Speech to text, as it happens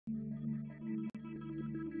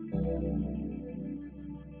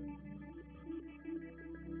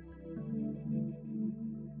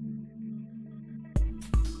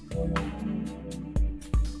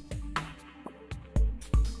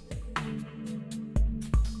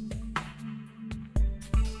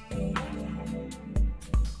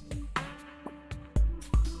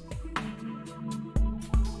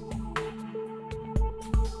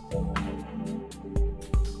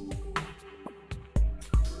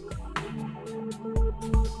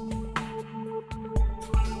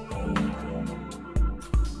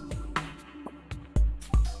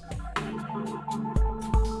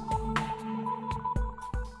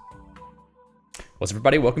What's up,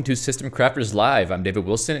 everybody? Welcome to System Crafters Live. I'm David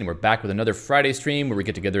Wilson, and we're back with another Friday stream where we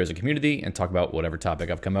get together as a community and talk about whatever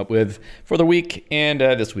topic I've come up with for the week, and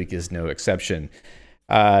this week is no exception.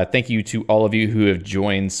 Thank you to all of you who have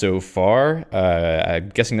joined so far. I'm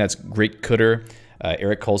guessing that's Great Cutter,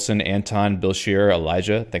 Eric Colson, Anton, Bill Shearer,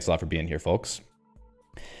 Elijah. Thanks a lot for being here, folks.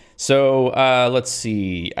 So let's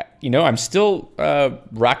see. I'm still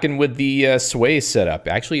rocking with the Sway setup.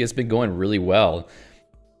 Actually, it's been going really well.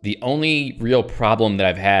 The only real problem that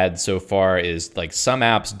I've had so far is like some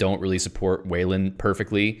apps don't really support Wayland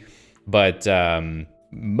perfectly, but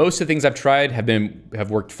most of the things I've tried have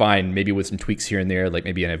worked fine. Maybe with some tweaks here and there, like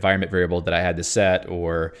maybe an environment variable that I had to set,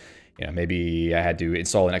 or maybe I had to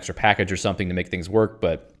install an extra package or something to make things work.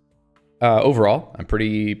 But overall, I'm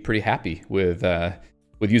pretty happy with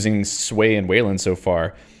using Sway and Wayland so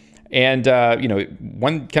far. And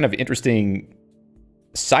one kind of interesting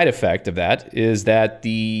side effect of that is that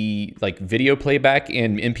the video playback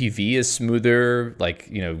in MPV is smoother.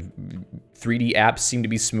 3D apps seem to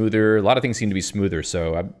be smoother. A lot of things seem to be smoother.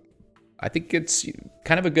 So I think it's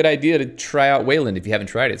kind of a good idea to try out Wayland if you haven't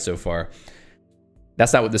tried it so far.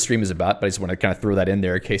 That's not what the stream is about, but I just want to kind of throw that in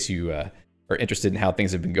there in case you are interested in how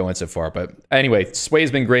things have been going so far. But anyway, Sway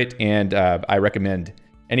has been great, and I recommend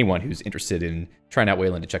anyone who's interested in trying out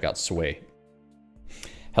Wayland to check out Sway.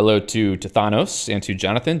 Hello to Thanos and to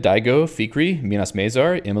Jonathan, Daigo, Fikri, Minas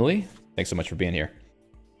Mazar, Emily. Thanks so much for being here.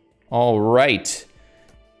 All right.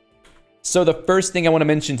 So the first thing I want to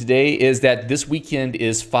mention today is that this weekend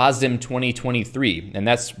is FOSDEM 2023, and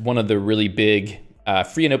that's one of the really big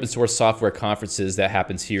free and open source software conferences that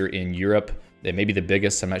happens here in Europe. It may be the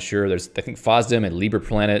biggest, I'm not sure. There's, I think, FOSDEM and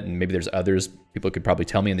LibrePlanet, and maybe there's others. People could probably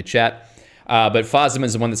tell me in the chat. But FOSDEM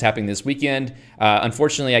is the one that's happening this weekend.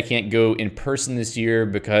 Unfortunately, I can't go in person this year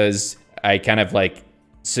because I kind of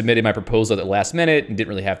submitted my proposal at the last minute and didn't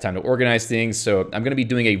really have time to organize things. So I'm going to be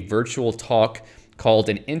doing a virtual talk called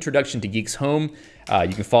An Introduction to Geeks Home.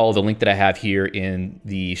 You can follow the link that I have here in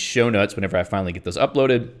the show notes whenever I finally get those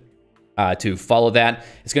uploaded to follow that.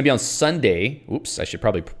 It's going to be on Sunday. Oops, I should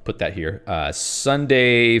probably put that here.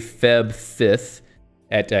 Sunday, Feb 5th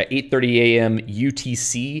at 8:30 a.m.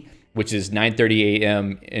 UTC. Which is 9:30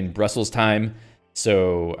 a.m. in Brussels time.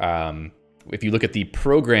 So if you look at the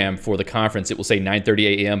program for the conference, it will say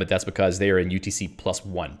 9:30 a.m., but that's because they are in UTC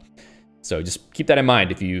 +1. So just keep that in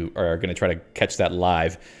mind if you are going to try to catch that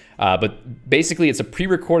live. But basically, it's a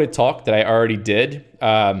pre-recorded talk that I already did.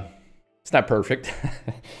 It's not perfect,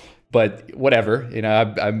 but whatever.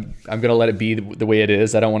 I'm going to let it be the way it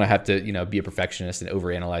is. I don't want to have to be a perfectionist and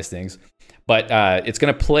overanalyze things. But it's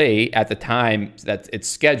going to play at the time that it's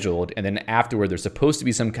scheduled, and then afterward, there's supposed to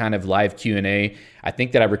be some kind of live Q&A. I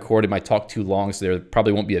think that I recorded my talk too long, so there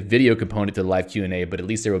probably won't be a video component to the live Q&A, but at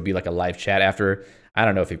least there will be a live chat after. I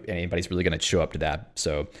don't know if anybody's really going to show up to that.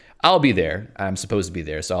 So I'll be there. I'm supposed to be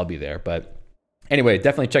there, so I'll be there. But anyway,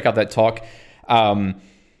 definitely check out that talk.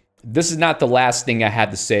 This is not the last thing I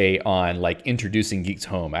had to say on introducing Geeks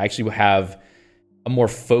Home. I actually have a more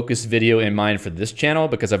focused video in mind for this channel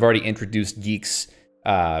because I've already introduced Geeks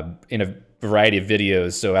in a variety of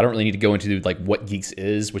videos. So I don't really need to go into what Geeks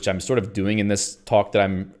is, which I'm sort of doing in this talk that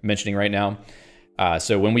I'm mentioning right now.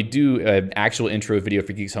 So when we do an actual intro video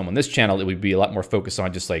for Geeks Home on this channel, it would be a lot more focused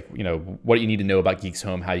on just what you need to know about Geeks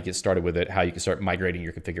Home, how you get started with it, how you can start migrating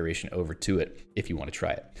your configuration over to it if you want to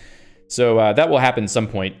try it. So that will happen some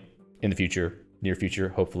point in the future, near future,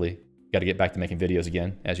 hopefully. Got to get back to making videos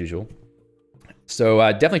again, as usual. So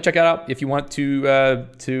definitely check it out if you want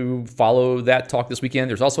to follow that talk this weekend.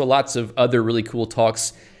 There's also lots of other really cool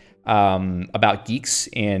talks about Geeks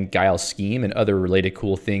and Guile Scheme and other related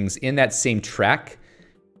cool things in that same track.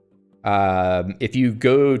 If you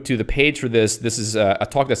go to the page for this is a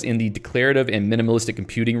talk that's in the declarative and minimalistic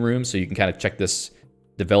computing room. So you can kind of check this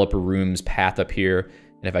developer room's path up here.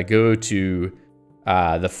 And if I go to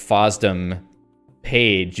the FOSDEM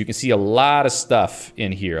page, you can see a lot of stuff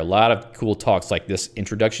in here, a lot of cool talks like this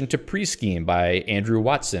Introduction to Pre-Scheme by Andrew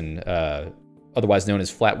Watson, otherwise known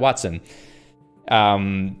as Flat Watson.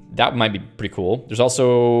 That might be pretty cool. There's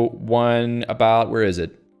also one about, where is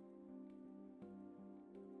it?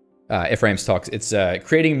 Ephraim's talks. It's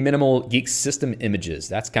creating minimal geek system images.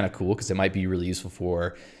 That's kind of cool because it might be really useful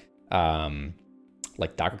for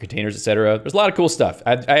like Docker containers, etc. There's a lot of cool stuff.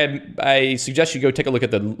 I suggest you go take a look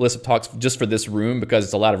at the list of talks just for this room because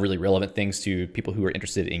it's a lot of really relevant things to people who are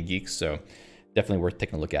interested in geeks. So definitely worth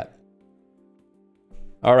taking a look at.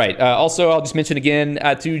 All right. Also, I'll just mention again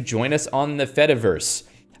to join us on the Fediverse.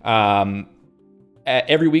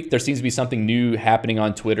 Every week there seems to be something new happening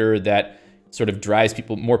on Twitter that sort of drives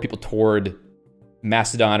more people toward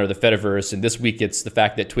Mastodon or the Fediverse. And this week it's the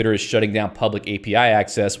fact that Twitter is shutting down public API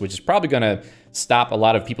access, which is probably going to stop a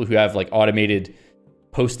lot of people who have like automated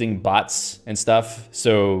posting bots and stuff.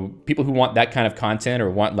 So people who want that kind of content or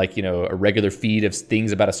want like, you know, a regular feed of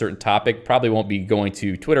things about a certain topic probably won't be going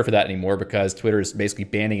to Twitter for that anymore because Twitter is basically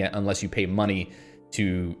banning it unless you pay money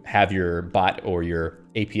to have your bot or your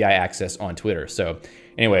API access on Twitter. So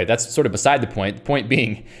anyway, that's sort of beside the point. The point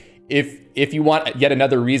being, if you want yet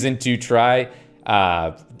another reason to try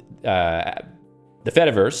the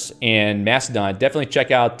Fediverse and Mastodon, definitely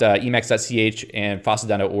check out Emacs.ch and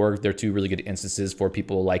Fossadon.org. They're two really good instances for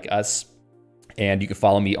people like us. And you can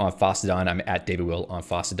follow me on Fossadon. I'm at David Will on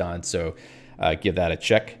Fossadon, so give that a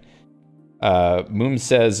check. Moom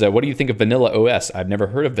says, what do you think of Vanilla OS? I've never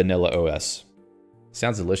heard of Vanilla OS.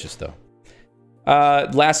 Sounds delicious, though.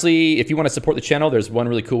 Lastly, if you want to support the channel, there's one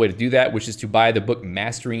really cool way to do that, which is to buy the book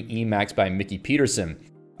Mastering Emacs by Mickey Peterson.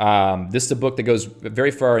 This is a book that goes very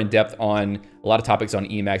far in depth on a lot of topics on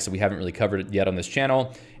Emacs that we haven't really covered yet on this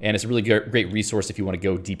channel. And it's a really great resource if you want to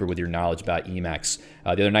go deeper with your knowledge about Emacs.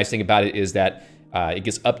 The other nice thing about it is that it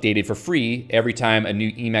gets updated for free every time a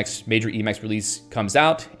new major Emacs release comes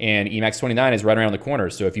out, and Emacs 29 is right around the corner.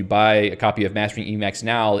 So if you buy a copy of Mastering Emacs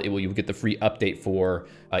now, you'll get the free update for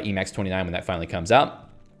Emacs 29 when that finally comes out.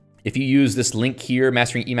 If you use this link here,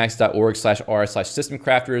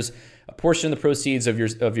 masteringemacs.org/r/systemcrafters, a portion of the proceeds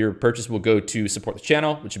of your purchase will go to support the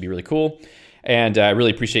channel, which would be really cool. And I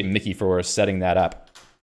really appreciate Mickey for setting that up.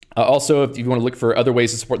 Also, if you want to look for other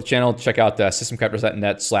ways to support the channel, check out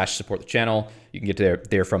systemcrafters.net/support the channel. You can get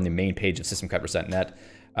there from the main page of systemcrafters.net.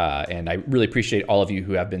 And I really appreciate all of you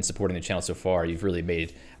who have been supporting the channel so far. You've really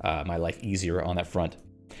made my life easier on that front.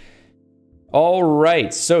 All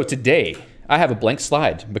right, so today I have a blank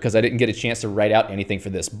slide because I didn't get a chance to write out anything for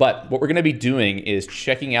this. But what we're going to be doing is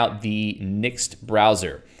checking out the Nyxt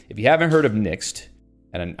browser. If you haven't heard of Nyxt,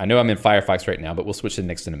 and I know I'm in Firefox right now, but we'll switch to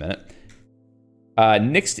Nyxt in a minute.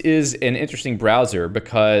 Nyxt is an interesting browser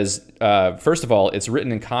because, first of all, it's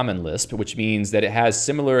written in Common Lisp, which means that it has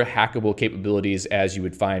similar hackable capabilities as you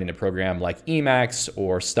would find in a program like Emacs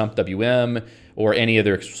or StumpWM or any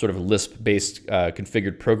other sort of Lisp-based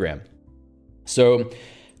configured program. So,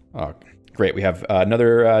 great, we have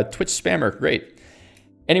another Twitch spammer, great.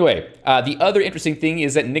 Anyway, the other interesting thing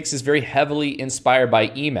is that Nyxt is very heavily inspired by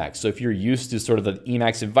Emacs. So if you're used to sort of the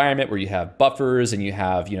Emacs environment where you have buffers and you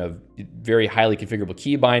have, you know, very highly configurable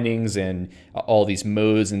key bindings and all these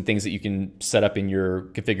modes and things that you can set up in your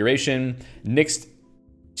configuration, Nyxt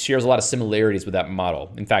shares a lot of similarities with that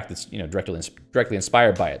model. In fact, it's, you know, directly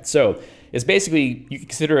inspired by it. So it's basically, you can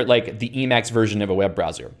consider it like the Emacs version of a web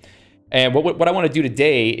browser. And what I want to do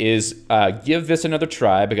today is give this another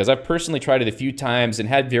try because I've personally tried it a few times and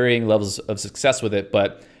had varying levels of success with it.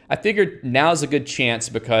 But I figured now's a good chance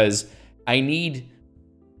because I need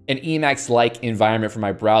an Emacs-like environment for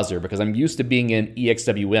my browser because I'm used to being in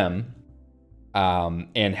EXWM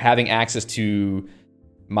and having access to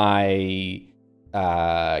my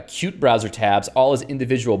Qt browser tabs all as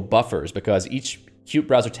individual buffers because each Qt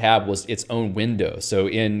browser tab was its own window. So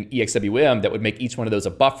in EXWM, that would make each one of those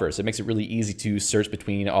a buffer. So it makes it really easy to search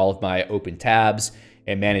between all of my open tabs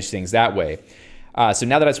and manage things that way. So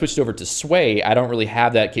now that I switched over to Sway, I don't really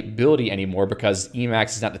have that capability anymore because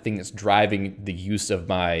Emacs is not the thing that's driving the use of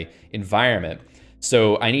my environment.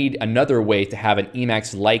 So I need another way to have an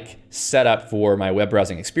Emacs-like setup for my web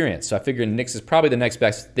browsing experience. So I figured Nyxt is probably the next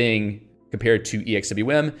best thing compared to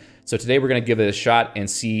EXWM. So today we're going to give it a shot and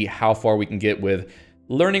see how far we can get with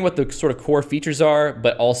learning what the sort of core features are,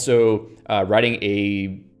 but also writing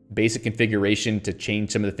a basic configuration to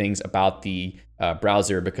change some of the things about the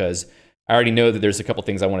browser because I already know that there's a couple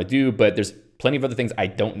things I want to do, but there's plenty of other things I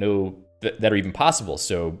don't know that are even possible.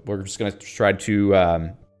 So we're just going to try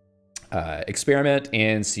to experiment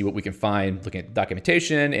and see what we can find, looking at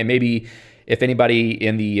documentation, and maybe if anybody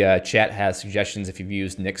in the chat has suggestions, if you've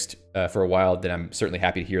used Nyxt for a while, then I'm certainly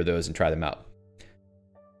happy to hear those and try them out.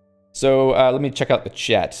 So let me check out the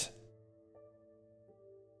chat.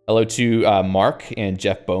 Hello to Mark and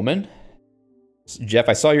Jeff Bowman. Jeff,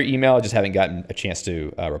 I saw your email. I just haven't gotten a chance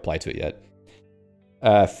to reply to it yet.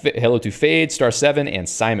 Hello to Fade, Star7, and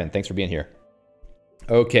Simon. Thanks for being here.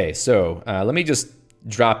 Okay, so let me just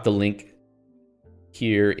drop the link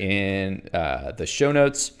here in the show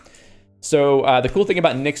notes. So the cool thing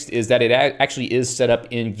about Nyxt is that it actually is set up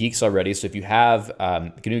in Geeks already. So if you have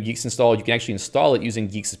GNU Geeks installed, you can actually install it using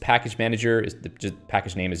Geeks' package manager. The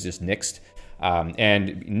package name is just Nyxt.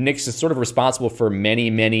 And Nyxt is sort of responsible for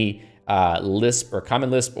many Lisp or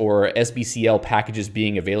Common Lisp or SBCL packages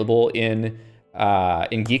being available in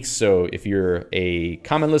Geeks. So if you're a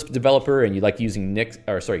Common Lisp developer and you like using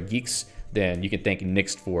Geeks, then you can thank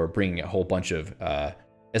Nyxt for bringing a whole bunch of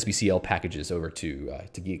SBCL packages over to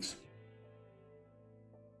Geeks.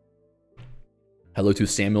 Hello to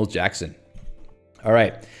Samuel Jackson. All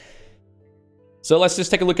right. So let's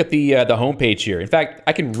just take a look at the homepage here. In fact,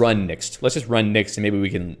 I can run Nyxt. Let's just run Nyxt and maybe we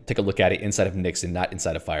can take a look at it inside of Nyxt and not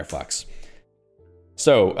inside of Firefox.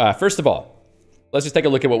 So first of all, let's just take a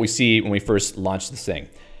look at what we see when we first launch this thing.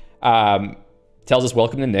 Tells us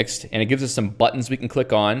welcome to Nyxt, and it gives us some buttons we can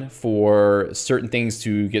click on for certain things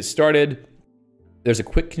to get started. There's a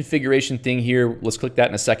quick configuration thing here. Let's click that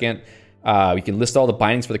in a second. We can list all the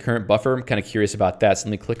bindings for the current buffer. I'm kind of curious about that, so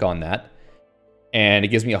let me click on that. And it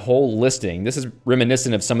gives me a whole listing. This is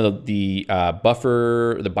reminiscent of some of the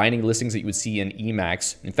binding listings that you would see in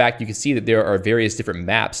Emacs. In fact, you can see that there are various different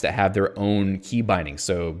maps that have their own key bindings.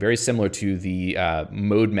 So very similar to the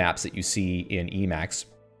mode maps that you see in Emacs.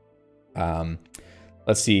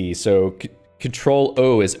 Let's see, so Control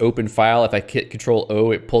O is open file. If I hit Control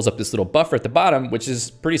O, it pulls up this little buffer at the bottom, which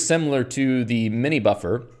is pretty similar to the mini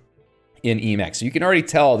buffer in Emacs. So you can already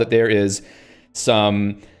tell that there is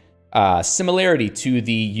some similarity to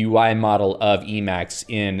the UI model of Emacs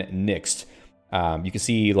in Nyxt. You can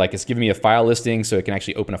see like it's giving me a file listing, so it can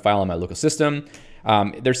actually open a file on my local system.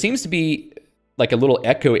 There seems to be like a little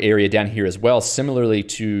echo area down here as well, similarly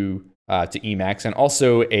to Emacs, and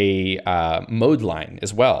also a mode line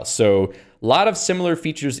as well. So a lot of similar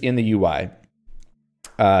features in the UI.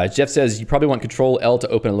 Jeff says you probably want Control L to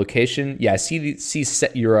open a location. Yeah, I see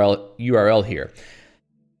set URL here.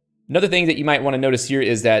 Another thing that you might want to notice here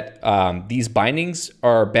is that these bindings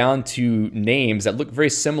are bound to names that look very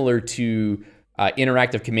similar to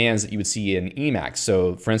interactive commands that you would see in Emacs.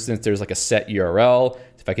 So for instance, there's like a set URL.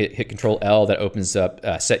 If I could hit Control L, that opens up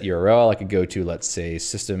set URL. I could go to, let's say,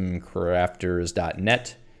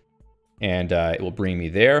 systemcrafters.net, and it will bring me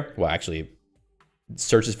there. Well, actually, it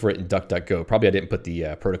searches for it in DuckDuckGo. Probably I didn't put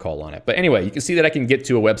the protocol on it. But anyway, you can see that I can get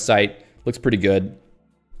to a website. Looks pretty good.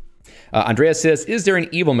 Andreas says, is there an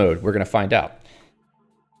evil mode? We're going to find out.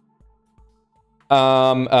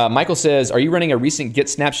 Michael says, are you running a recent Git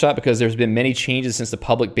snapshot? Because there's been many changes since the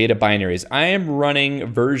public beta binaries. I am running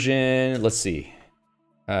version, let's see,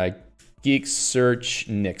 Geek Search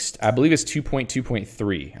Nyxt. I believe it's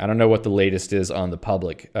 2.2.3. I don't know what the latest is on the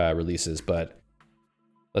public releases, but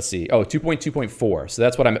let's see. Oh, 2.2.4. So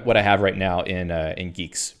that's what I have right now in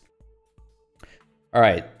Geeks. All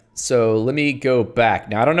right. So let me go back.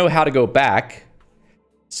 Now, I don't know how to go back.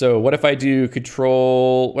 So what if I do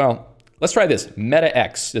Control, well, let's try this. Meta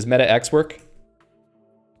X. Does Meta X work?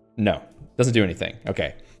 No, doesn't do anything.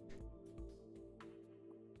 Okay.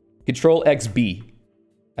 Control XB.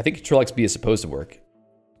 I think Control XB is supposed to work.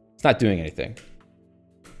 It's not doing anything.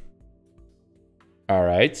 All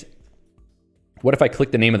right. What if I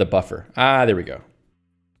click the name of the buffer? Ah, there we go.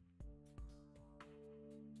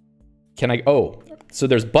 Can I, oh, so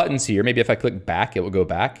there's buttons here. Maybe if I click back, it will go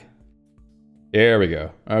back. There we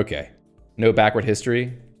go. Okay. No backward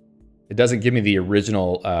history. It doesn't give me the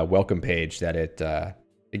original welcome page that it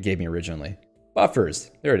gave me originally.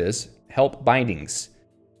 Buffers. There it is. Help bindings.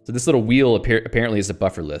 So this little wheel apparently is a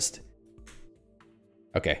buffer list.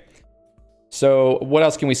 Okay. So what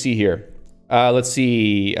else can we see here? Let's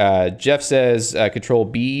see. Jeff says Control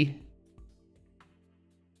B.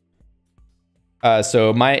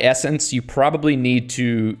 So my essence, you probably need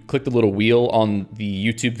to click the little wheel on the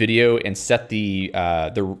YouTube video and set the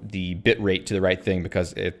bit rate to the right thing,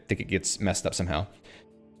 because I think it gets messed up somehow.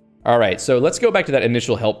 All right, so let's go back to that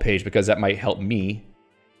initial help page, because that might help me.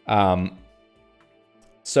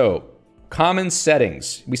 So common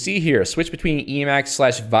settings. We see here, switch between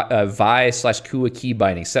Emacs/Vi/Kua key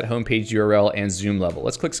binding, set homepage URL, and zoom level.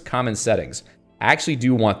 Let's click common settings. I actually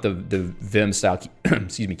do want the Vim style key,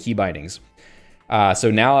 excuse me, key bindings.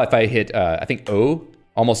 So now if I hit, I think O,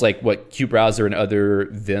 almost like what QBrowser and other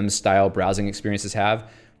Vim style browsing experiences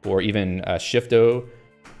have, or even Shift O,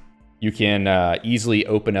 you can easily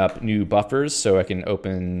open up new buffers. So I can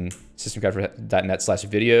open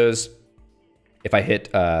systemcrafters.net/videos. If I hit,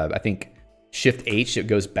 I think Shift H, it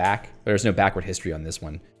goes back. There's no backward history on this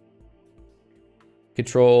one.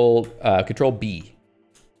 Control B.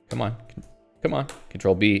 Come on. Come on.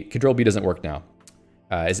 Control B. Control B doesn't work now.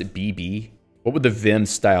 Is it BB? What would the Vim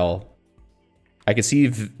style? I can see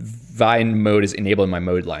Vine mode is enabled in my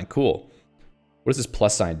mode line. Cool. What does this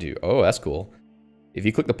plus sign do? Oh, that's cool. If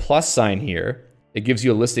you click the plus sign here, it gives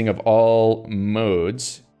you a listing of all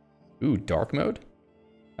modes. Ooh, dark mode?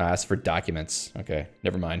 That's for documents. Okay,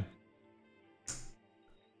 never mind.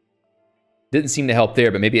 Didn't seem to help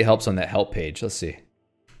there, but maybe it helps on that help page. Let's see.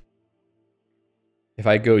 If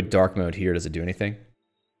I go dark mode here, does it do anything?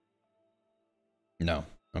 No.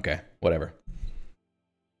 Okay, whatever.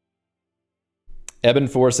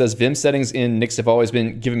 Eben4 says, Vim settings in Nyxt have always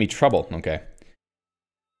been giving me trouble. Okay.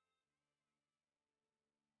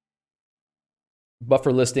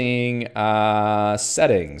 Buffer listing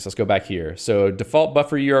settings. Let's go back here. So default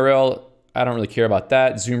buffer URL, I don't really care about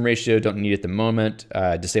that. Zoom ratio, don't need at the moment.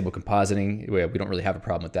 Disable compositing, we don't really have a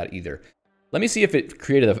problem with that either. Let me see if it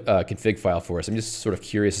created a config file for us. I'm just sort of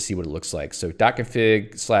curious to see what it looks like. So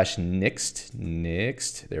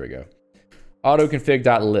 .config/Nyxt, there we go.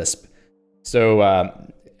 Autoconfig.lisp. So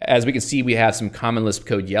as we can see, we have some Common Lisp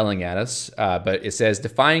code yelling at us, but it says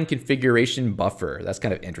define configuration buffer. That's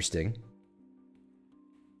kind of interesting.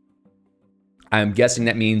 I'm guessing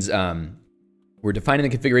that means we're defining the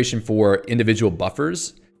configuration for individual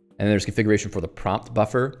buffers, and there's configuration for the prompt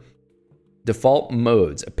buffer. Default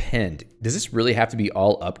modes, append. Does this really have to be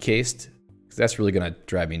all upcased? Because that's really gonna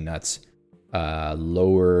drive me nuts.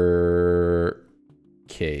 Lower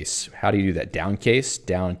case. How do you do that? Downcase?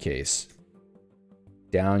 Downcase.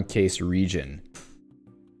 Downcase region.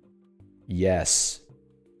 Yes.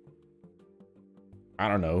 I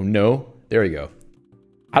don't know. No. There we go.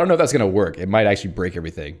 I don't know if that's gonna work. It might actually break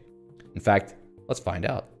everything. In fact, let's find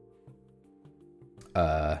out.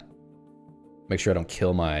 Make sure I don't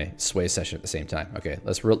kill my sway session at the same time. Okay,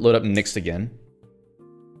 let's load up Nyxt again.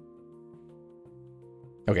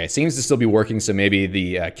 Okay, it seems to still be working, so maybe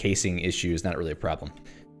the casing issue is not really a problem.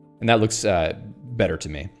 And that looks better to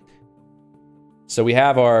me. So we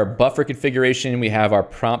have our buffer configuration, we have our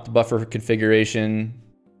prompt buffer configuration,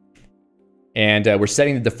 and we're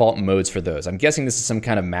setting the default modes for those. I'm guessing this is some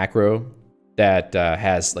kind of macro that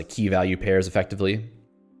has like key value pairs effectively,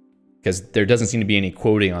 because there doesn't seem to be any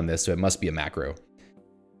quoting on this, so it must be a macro.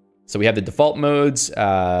 So we have the default modes,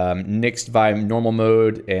 Nyxt Vim normal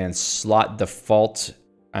mode, and slot default.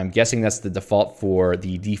 I'm guessing that's the default for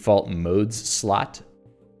the default modes slot.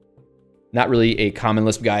 Not really a Common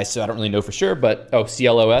Lisp guy, so I don't really know for sure, but oh,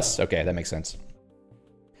 CLOS, okay, that makes sense.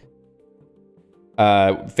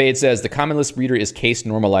 Fade says, the Common Lisp reader is case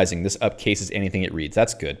normalizing. This upcases anything it reads.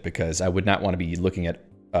 That's good, because I would not want to be looking at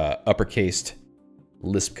uppercased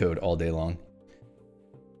Lisp code all day long.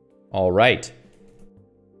 All right.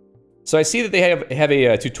 So I see that they have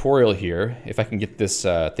a tutorial here. If I can get this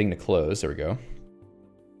thing to close, there we go.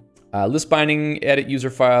 Lisp binding, edit user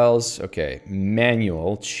files. Okay,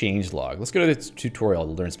 manual, changelog. Let's go to the tutorial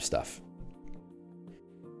to learn some stuff.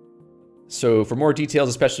 So for more details,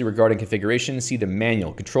 especially regarding configuration, see the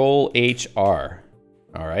manual, Control H R.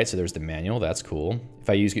 All right, so there's the manual, that's cool. If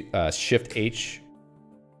I use Shift H,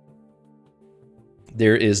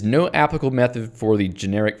 there is no applicable method for the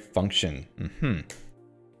generic function.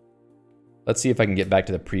 Let's see if I can get back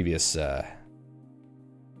to the previous, here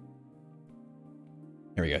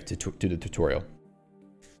we go, to the tutorial.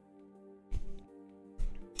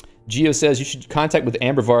 Geo says you should contact with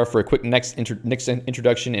Ambervar for a quick Nyxt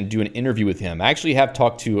introduction and do an interview with him. I actually have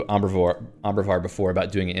talked to Ambervar before about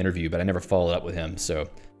doing an interview, but I never followed up with him, so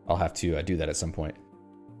I'll have to do that at some point.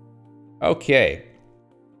 Okay.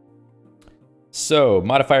 So,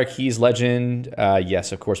 modifier keys legend.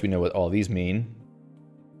 Yes, of course we know what all these mean.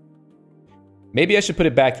 Maybe I should put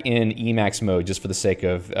it back in Emacs mode just for the sake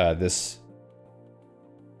of this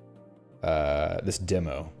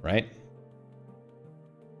demo, right?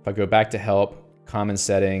 If I go back to help, common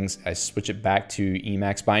settings, I switch it back to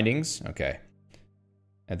Emacs bindings. Okay.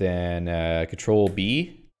 And then Control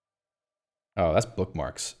B. Oh, that's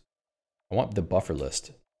bookmarks. I want the buffer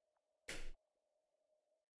list.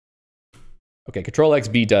 Okay, Control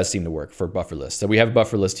XB does seem to work for buffer list. So we have a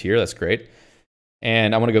buffer list here, that's great.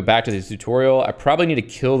 And I want to go back to the tutorial. I probably need to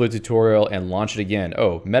kill the tutorial and launch it again.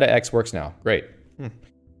 Oh, MetaX works now, great.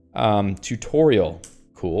 Tutorial,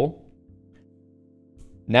 cool.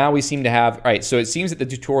 Now we seem to have, all right, so it seems that the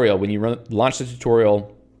tutorial, when you launch the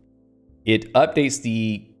tutorial, it updates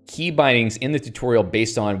the key bindings in the tutorial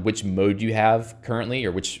based on which mode you have currently,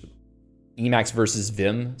 or which Emacs versus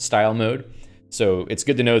Vim style mode. So it's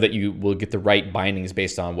good to know that you will get the right bindings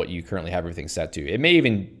based on what you currently have everything set to. It may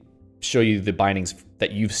even show you the bindings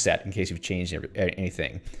that you've set in case you've changed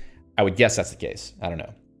anything. I would guess that's the case. I don't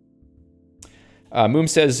know. Moom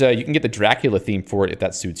says you can get the Dracula theme for it if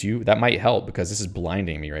that suits you. That might help because this is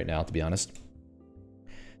blinding me right now, to be honest.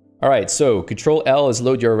 All right, so Control L is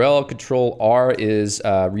load URL. Control R is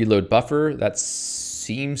reload buffer. That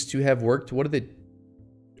seems to have worked. What are the...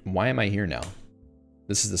 Why am I here now?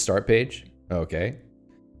 This is the start page. Okay.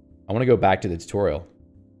 I want to go back to the tutorial.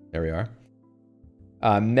 There we are.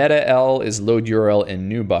 Meta L is load URL and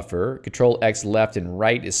new buffer. Control X left and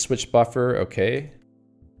right is switch buffer. Okay.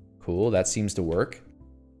 Cool, that seems to work.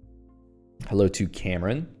 Hello to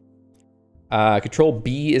Cameron. Control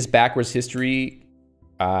B is backwards history.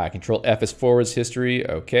 Control F is forwards history.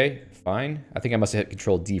 Okay, fine. I think I must have hit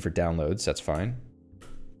Control D for downloads. That's fine.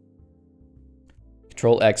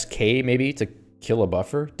 Control X K maybe to kill a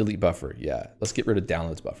buffer. Delete buffer. Yeah, let's get rid of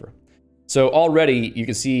downloads buffer. So already you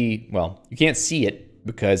can see, well, you can't see it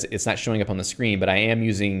because it's not showing up on the screen, but I am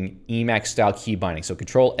using Emacs style key binding. So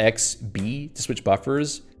Control X B to switch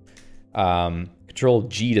buffers. Control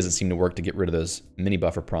G doesn't seem to work to get rid of those mini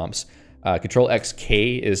buffer prompts. Control X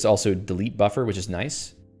K is also delete buffer, which is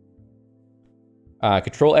nice.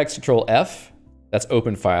 Control X, Control F, that's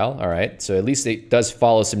open file. All right, so at least it does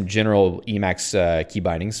follow some general Emacs key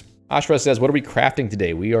bindings. Ashra says, what are we crafting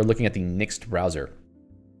today? We are looking at the Nyxt browser.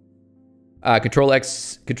 Control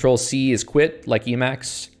X, Control C is quit, like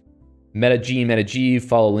Emacs. Meta G,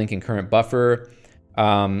 follow link in current buffer.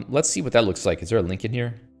 Let's see what that looks like. Is there a link in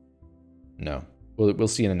here? No. We'll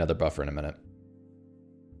see in another buffer in a minute.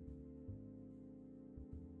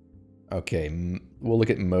 Okay, we'll look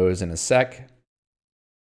at modes in a sec.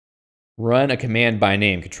 Run a command by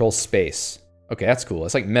name, Control space. Okay, that's cool.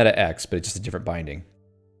 It's like meta X, but it's just a different binding.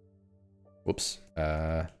 Whoops.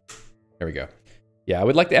 There we go. Yeah, I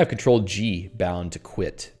would like to have Control G bound to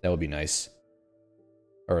quit. That would be nice.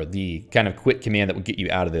 Or the kind of quit command that would get you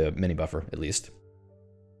out of the mini buffer, at least.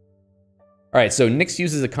 All right, so Nyxt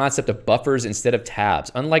uses the concept of buffers instead of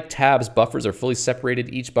tabs. Unlike tabs, buffers are fully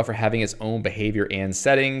separated, each buffer having its own behavior and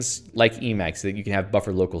settings, like Emacs, so that you can have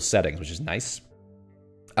buffer local settings, which is nice.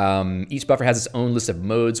 Each buffer has its own list of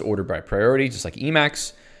modes ordered by priority, just like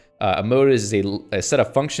Emacs. A mode is a set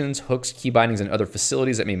of functions, hooks, key bindings, and other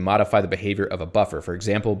facilities that may modify the behavior of a buffer. For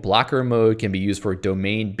example, blocker mode can be used for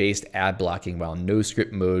domain-based ad blocking, while no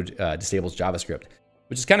script mode disables JavaScript,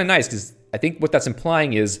 which is kind of nice because I think what that's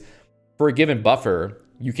implying is for a given buffer,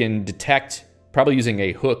 you can detect, probably using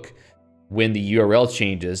a hook, when the URL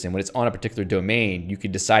changes, and when it's on a particular domain, you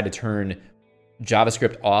can decide to turn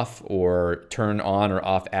JavaScript off or turn on or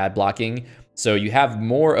off ad blocking. So you have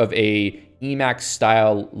more of a Emacs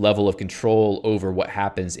style level of control over what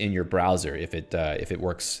happens in your browser if it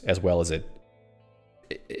works as well as it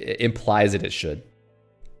implies that it should.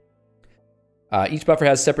 Each buffer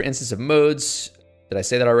has separate instances of modes. Did I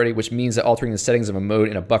say that already? Which means that altering the settings of a mode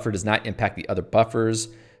in a buffer does not impact the other buffers.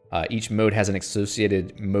 Each mode has an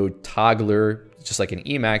associated mode toggler, just like in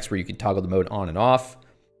Emacs, where you can toggle the mode on and off.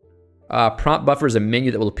 Prompt buffer is a menu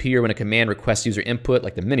that will appear when a command requests user input,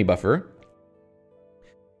 like the mini buffer.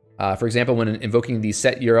 For example, when invoking the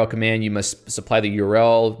set URL command, you must supply the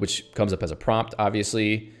URL, which comes up as a prompt,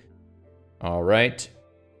 obviously. All right.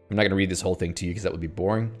 I'm not going to read this whole thing to you because that would be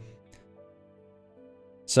boring.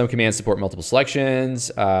 Some commands support multiple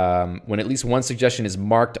selections. When at least one suggestion is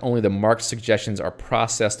marked, only the marked suggestions are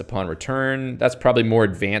processed upon return. That's probably more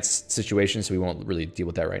advanced situation, so we won't really deal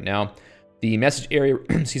with that right now. The message area,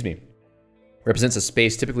 excuse me, represents a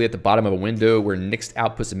space typically at the bottom of a window where Nyxt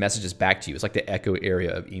outputs the messages back to you. It's like the echo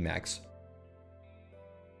area of Emacs.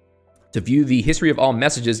 To view the history of all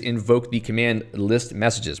messages, invoke the command list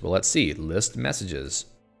messages. Well, let's see, list messages.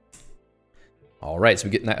 All right, so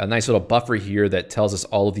we get a nice little buffer here that tells us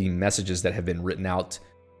all of the messages that have been written out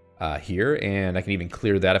here, and I can even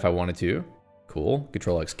clear that if I wanted to. Cool,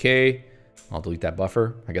 Control X K. I'll delete that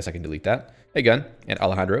buffer. I guess I can delete that. Hey, Gun and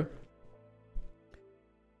Alejandro.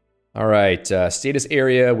 All right, status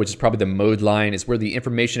area, which is probably the mode line, is where the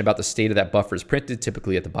information about the state of that buffer is printed,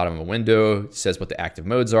 typically at the bottom of a window. It says what the active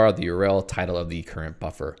modes are, the URL, title of the current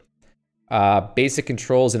buffer. Basic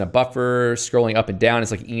controls in a buffer, scrolling up and down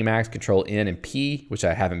is like Emacs, Control N and P, which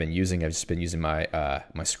I haven't been using. I've just been using my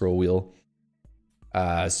my scroll wheel.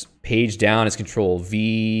 Page down is Control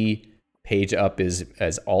V. Page up is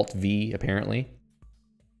as Alt V, apparently.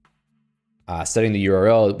 Setting the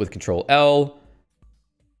URL with Control L.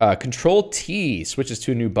 Control T switches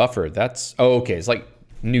to a new buffer. That's, oh, okay. It's like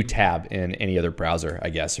new tab in any other browser, I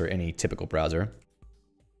guess, or any typical browser.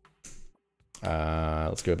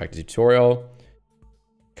 Let's go back to tutorial.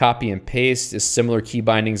 Copy and paste is similar key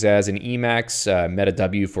bindings as in Emacs. Meta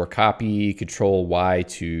W for copy, Control Y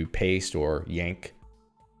to paste or yank.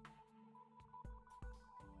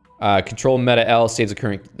 Control Meta L saves the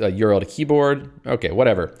current URL to keyboard. Okay,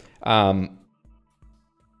 whatever. Oh,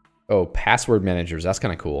 password managers. That's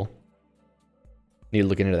kind of cool. Need to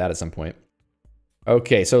look into that at some point.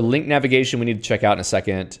 Okay, so link navigation we need to check out in a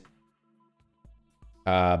second.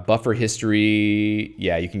 Buffer history.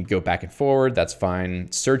 Yeah, you can go back and forward. That's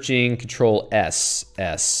fine. Searching, Control S.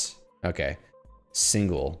 S. Okay.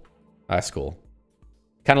 Single. That's cool.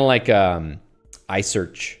 Kind of like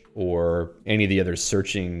iSearch or any of the other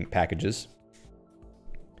searching packages.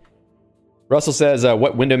 Russell says,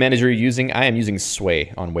 what window manager are you using? I am using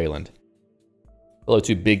Sway on Wayland. Hello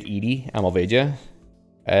to Big Edie. I'm Alvedia.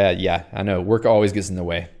 Yeah, I know. Work always gets in the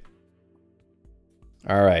way.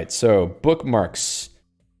 All right, so bookmarks.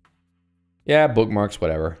 Yeah, bookmarks,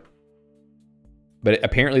 whatever. But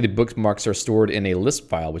apparently the bookmarks are stored in a Lisp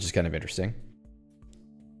file, which is kind of interesting.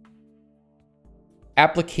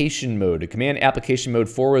 Application mode. Command application mode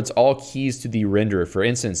forwards all keys to the renderer. For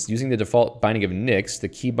instance, using the default binding of Nyxt, the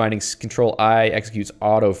key binding Control I executes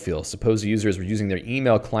autofill. Suppose the users were using their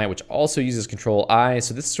email client, which also uses Control I.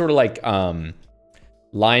 So this is sort of like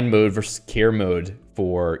line mode versus care mode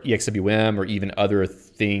for EXWM or even other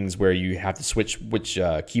things where you have to switch which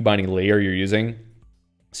key binding layer you're using.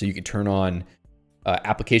 So you can turn on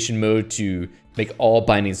application mode to make all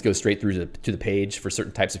bindings go straight through to the page for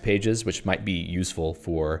certain types of pages, which might be useful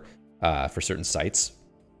for certain sites.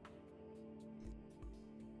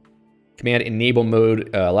 Command enable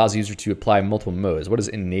mode allows the user to apply multiple modes. What does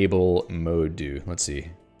enable mode do? Let's see.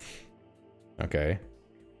 Okay.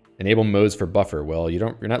 Enable modes for buffer. Well,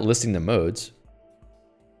 you're not listing the modes.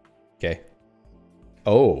 Okay.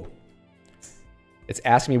 Oh. It's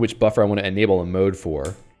asking me which buffer I want to enable a mode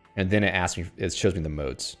for, and then it shows me the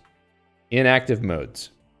modes. Inactive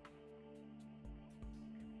modes.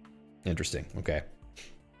 Interesting. Okay.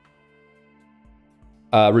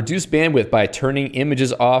 Reduce bandwidth by turning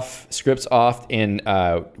images off, scripts off, and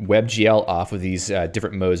WebGL off with these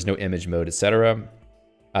different modes, no image mode, etc.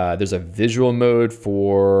 There's a visual mode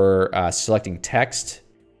for selecting text.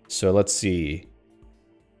 So let's see.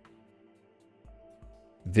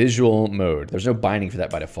 Visual mode. There's no binding for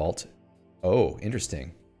that by default. Oh,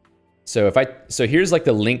 interesting. So here's like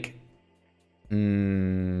the link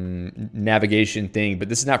navigation thing, but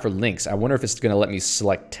this is not for links. I wonder if it's going to let me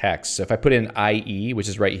select text. So if I put in IE, which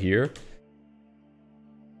is right here,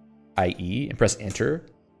 IE, and press enter.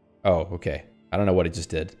 Oh, okay. I don't know what it just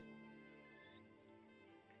did.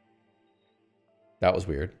 That was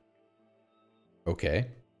weird. Okay.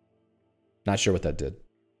 Not sure what that did.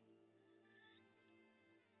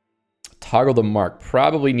 Toggle the mark.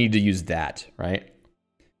 Probably need to use that, right?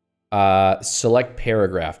 Select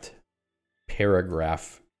paragraph.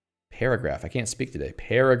 Paragraph. I can't speak today.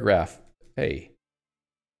 Paragraph. Hey.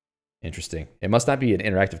 Interesting. It must not be an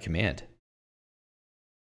interactive command.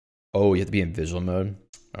 Oh, you have to be in visual mode?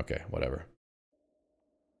 Okay, whatever.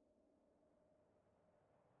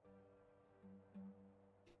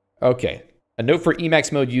 Okay. A note for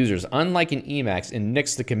Emacs mode users. Unlike in Emacs, in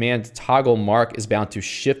Nyxt, the command toggle mark is bound to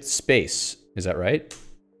shift space. Is that right?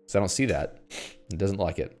 Because I don't see that. It doesn't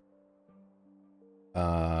like it.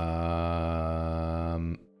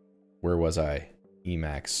 Where was I?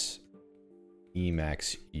 Emacs.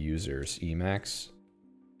 Emacs users. Emacs.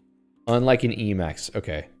 Unlike in Emacs.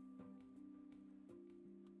 Okay.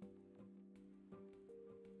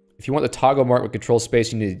 If you want the toggle mark with control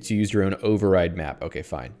space, you need to use your own override map. Okay,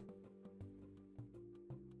 fine.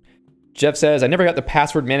 Jeff says, I never got the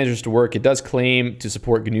password managers to work. It does claim to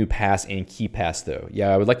support GNU Pass and KeyPass though. Yeah,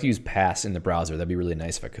 I would like to use Pass in the browser. That'd be really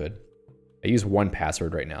nice if I could. I use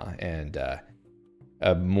 1Password right now, and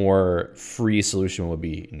a more free solution would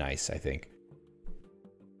be nice, I think.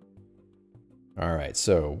 All right,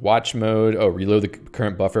 so watch mode. Oh, reload the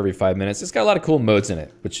current buffer every 5 minutes. It's got a lot of cool modes in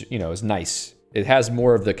it, which, you know, is nice. It has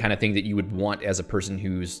more of the kind of thing that you would want as a person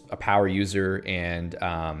who's a power user and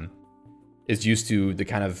is used to the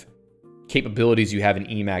kind of capabilities you have in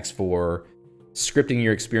Emacs for scripting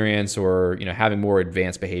your experience or, you know, having more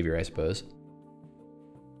advanced behavior, I suppose.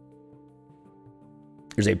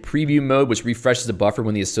 There's a preview mode which refreshes the buffer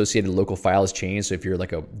when the associated local file is changed. So if you're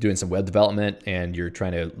like doing some web development and you're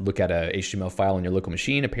trying to look at a HTML file on your local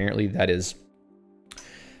machine, apparently that is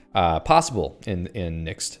possible in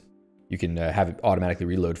Nyxt. You can have it automatically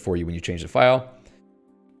reload for you when you change the file.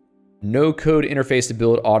 No code interface to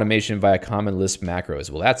build automation via Common Lisp macros.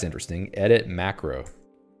 Well, that's interesting. Edit macro.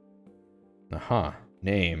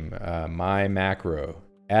 Name, my macro.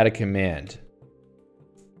 Add a command.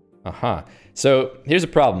 So here's a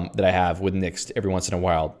problem that I have with Nyxt every once in a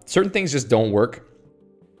while. Certain things just don't work.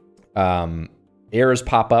 Errors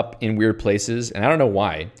pop up in weird places, and I don't know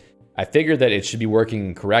why. I figured that it should be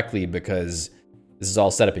working correctly because this is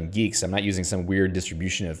all set up in Geeks. I'm not using some weird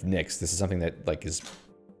distribution of Nyxt. This is something that like is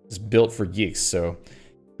built for Geeks. So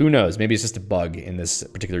who knows? Maybe it's just a bug in this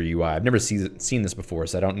particular UI. I've never seen this before,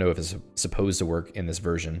 so I don't know if it's supposed to work in this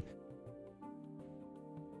version.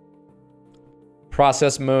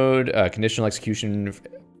 Process mode, conditional execution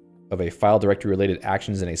of a file directory related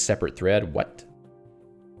actions in a separate thread. What?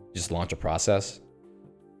 Just launch a process?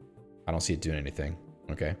 I don't see it doing anything.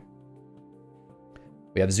 Okay.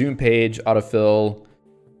 We have zoom page, autofill,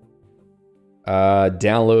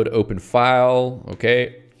 download open file.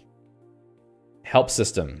 Okay. Help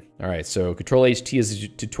system. All right, so Control HT is a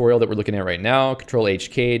tutorial that we're looking at right now. Control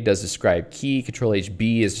HK does describe key. Control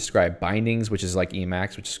HB is describe bindings, which is like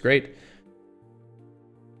Emacs, which is great.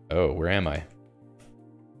 Oh, where am I?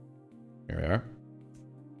 Here we are.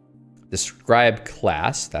 Describe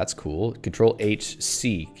class, that's cool. Control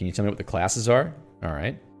HC, can you tell me what the classes are? All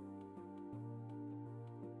right.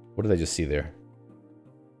 What did I just see there?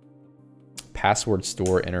 Password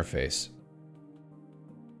store interface.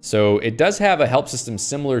 So it does have a help system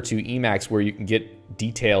similar to Emacs where you can get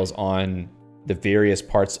details on the various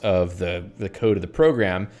parts of the code of the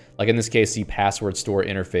program. Like in this case, the password store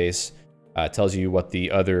interface tells you what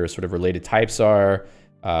the other sort of related types are.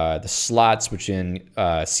 The slots, which in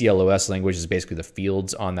CLOS language is basically the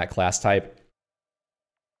fields on that class type.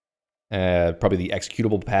 Probably the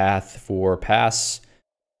executable path for pass.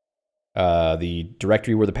 The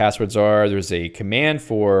directory where the passwords are. There's a command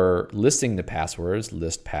for listing the passwords.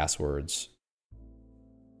 List passwords.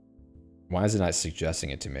 Why is it not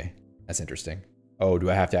suggesting it to me? That's interesting. Oh,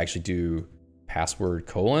 do I have to actually do password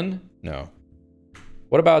colon? No.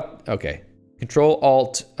 What about, okay. Control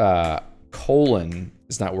Alt colon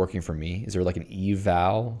is not working for me. Is there like an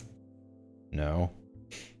eval? No.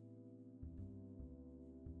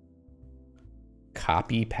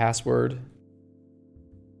 Copy password.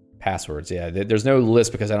 Passwords, yeah. There's no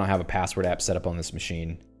list because I don't have a password app set up on this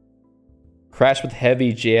machine. Crash with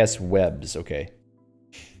heavy JS webs, okay.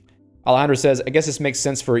 Alejandro says, I guess this makes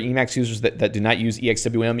sense for Emacs users that do not use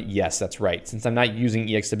EXWM. Yes, that's right. Since I'm not using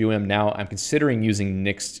EXWM now, I'm considering using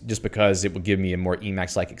Nyxt just because it will give me a more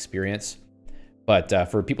Emacs-like experience. But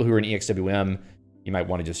for people who are in EXWM, you might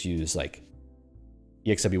want to just use like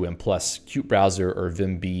EXWM plus Qt browser or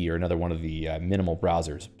VimB or another one of the minimal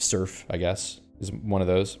browsers. Surf, I guess, is one of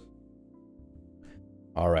those.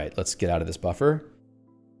 All right, let's get out of this buffer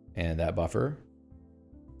and that buffer.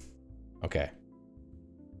 Okay.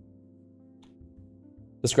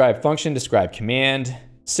 Describe function, describe command.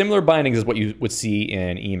 Similar bindings is what you would see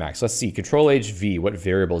in Emacs. Let's see, Control HV, what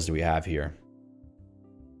variables do we have here?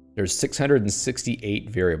 There's 668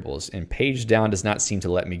 variables, and page down does not seem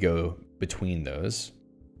to let me go between those.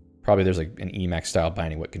 Probably there's like an Emacs style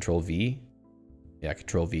binding. What, Control V? Yeah,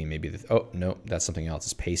 Control V maybe. Oh, no, that's something else.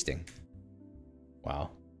 It's pasting.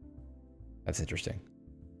 Wow. That's interesting.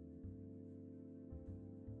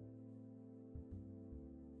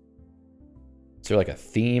 Is there like a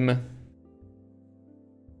theme?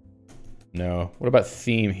 No. What about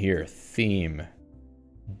theme here? Theme.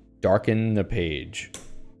 Darken the page.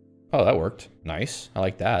 Oh, that worked. Nice. I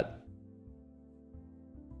like that.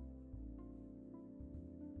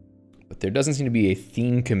 But there doesn't seem to be a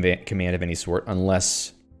theme command of any sort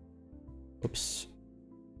unless... Oops.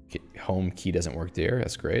 Home key doesn't work there.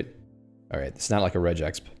 That's great. All right. It's not like a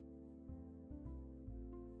regexp.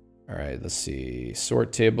 All right. Let's see.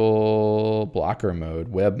 Sort table, blocker mode,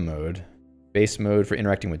 web mode, base mode for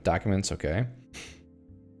interacting with documents. Okay.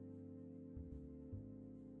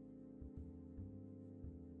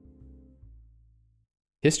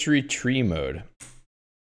 History tree mode.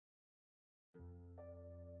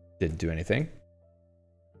 Didn't do anything.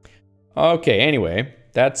 Okay, anyway,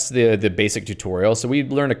 that's the basic tutorial. So we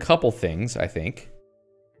learned a couple things, I think.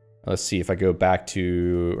 Let's see if I go back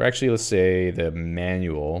to, or actually let's say the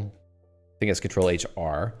manual. I think it's Control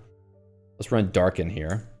HR. Let's run darken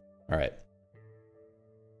here. All right.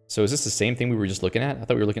 So is this the same thing we were just looking at? I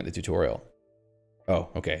thought we were looking at the tutorial. Oh,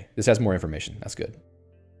 okay. This has more information. That's good.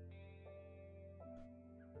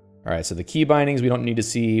 All right, so the key bindings we don't need to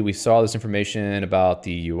see. We saw this information about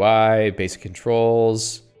the UI, basic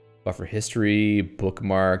controls, buffer history,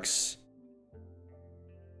 bookmarks.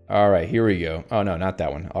 All right, here we go. Oh no, not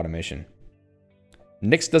that one, automation.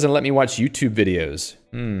 Nyxt doesn't let me watch YouTube videos.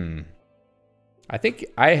 I think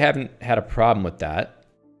I haven't had a problem with that.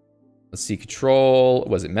 Let's see, control,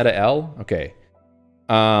 was it meta L? Okay.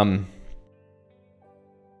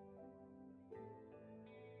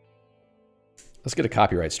 Let's get a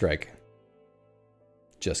copyright strike.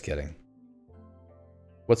 Just kidding.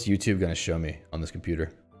 What's YouTube going to show me on this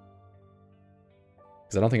computer?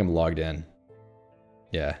 Because I don't think I'm logged in.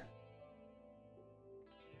 Yeah.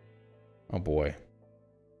 Oh boy.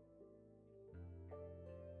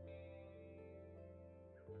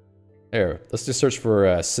 There. Let's just search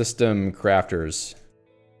for system crafters.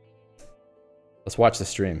 Let's watch the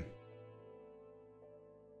stream.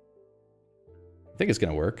 I think it's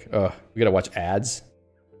going to work. Oh, we got to watch ads.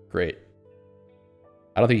 Great.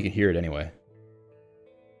 I don't think you can hear it anyway.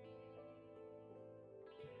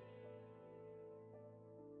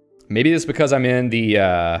 Maybe it's because I'm in the...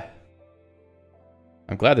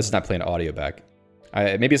 I'm glad this is not playing audio back.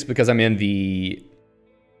 Maybe it's because I'm in the...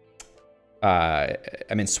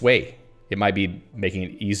 I'm in Sway. It might be making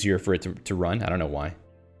it easier for it to run. I don't know why.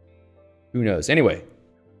 Who knows? Anyway.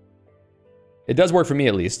 It does work for me,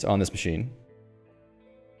 at least, on this machine.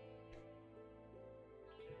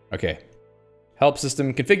 Okay. Help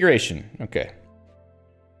system configuration. Okay.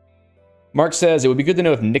 Mark says, it would be good to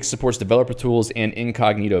know if Nyxt supports developer tools and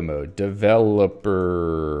incognito mode.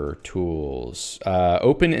 Developer tools.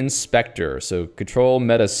 Open inspector. So control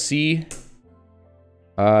meta C.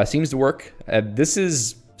 Seems to work. This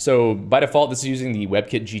is, so by default, this is using the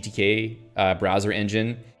WebKit GTK browser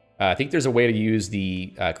engine. I think there's a way to use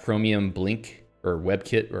the Chromium Blink or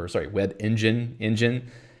WebKit, or sorry, Web Engine.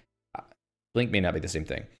 Blink may not be the same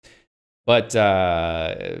thing. But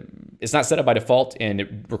it's not set up by default, and it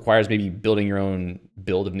requires maybe building your own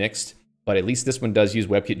build of Nyxt. But at least this one does use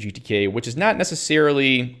WebKit GTK, which is not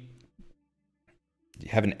necessarily... You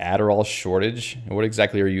have an Adderall shortage? What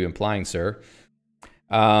exactly are you implying, sir?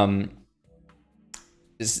 WebKit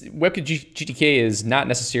GTK is not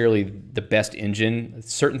necessarily the best engine.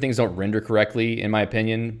 Certain things don't render correctly, in my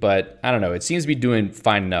opinion. But I don't know. It seems to be doing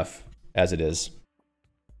fine enough as it is.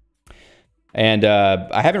 And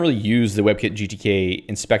I haven't really used the WebKit GTK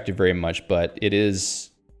inspector very much, but it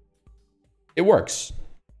works.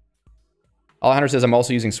 Alejandro says, I'm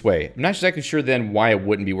also using Sway. I'm not exactly sure then why it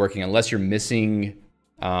wouldn't be working unless you're missing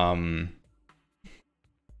some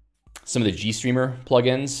of the GStreamer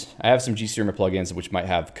plugins. I have some GStreamer plugins which might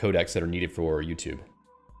have codecs that are needed for YouTube.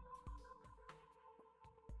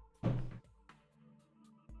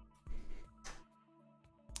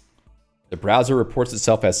 The browser reports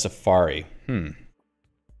itself as Safari.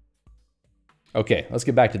 Okay, let's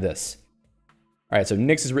get back to this. All right, so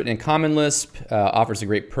Nyxt is written in Common Lisp, offers a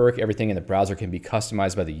great perk. Everything in the browser can be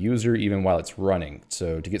customized by the user even while it's running.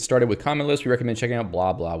 So to get started with Common Lisp, we recommend checking out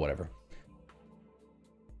blah, blah, whatever.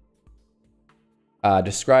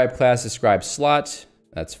 Describe class, describe slot.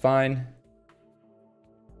 That's fine.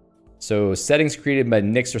 So settings created by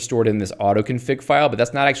Nyxt are stored in this auto config file, but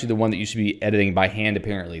that's not actually the one that you should be editing by hand,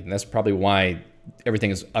 apparently. And that's probably why everything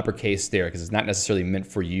is uppercase there, because it's not necessarily meant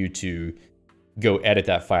for you to go edit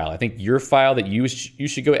that file. I think your file that you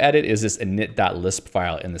should go edit is this init.lisp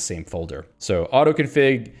file in the same folder. So auto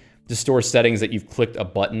config to store settings that you've clicked a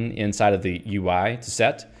button inside of the UI to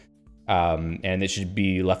set, and it should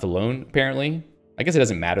be left alone, apparently. I guess it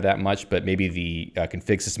doesn't matter that much, but maybe the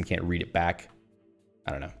config system can't read it back.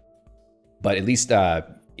 I don't know. But at least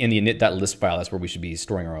in the init.lisp file, that's where we should be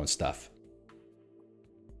storing our own stuff.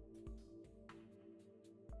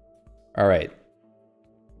 All right.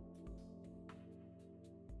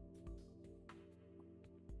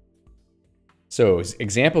 So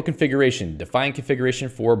example configuration, define configuration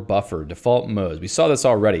for buffer, default modes. We saw this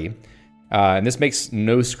already. And this makes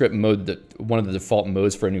no script mode one of the default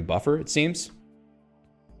modes for a new buffer, it seems.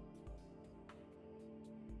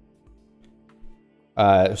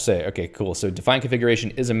 Okay, cool. So define configuration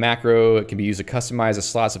is a macro. It can be used to customize the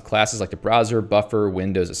slots of classes like the browser, buffer,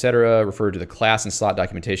 windows, etc. Refer to the class and slot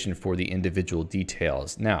documentation for the individual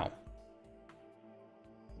details. Now,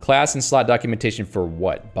 class and slot documentation for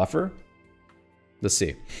what? Buffer? Let's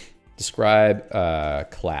see. Describe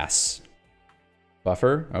class.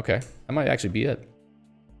 Buffer? Okay, that might actually be it.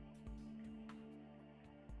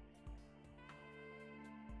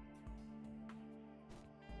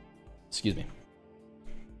 Excuse me.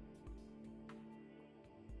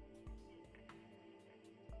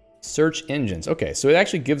 Search engines. Okay, so it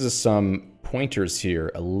actually gives us some pointers here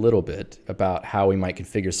a little bit about how we might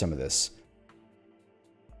configure some of this.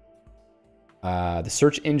 The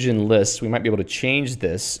search engine list, we might be able to change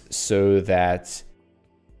this so that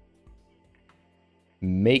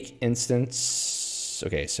make instance.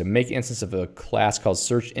 Okay, so make instance of a class called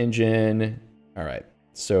search engine. All right,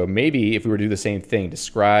 so maybe if we were to do the same thing,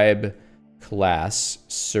 describe class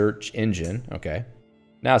search engine. Okay.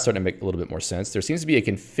 Now it's starting to make a little bit more sense. There seems to be a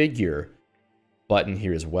configure button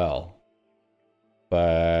here as well.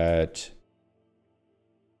 But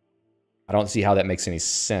I don't see how that makes any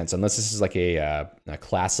sense unless this is like a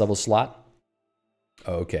class level slot.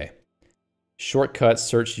 Okay. Shortcut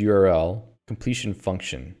search URL completion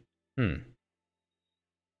function.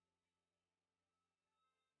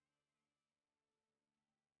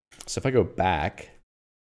 So if I go back,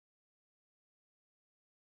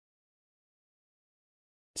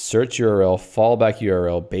 search URL, fallback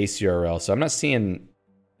URL, base URL. So I'm not seeing,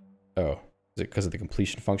 oh, is it because of the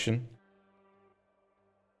completion function?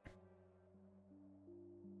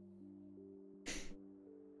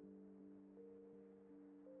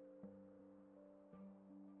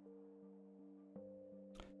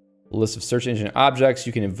 List of search engine objects.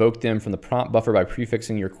 You can invoke them from the prompt buffer by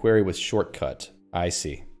prefixing your query with shortcut. I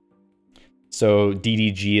see. So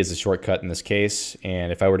DDG is a shortcut in this case.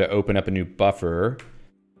 And if I were to open up a new buffer,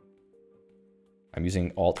 I'm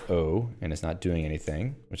using Alt-O and it's not doing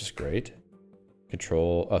anything, which is great.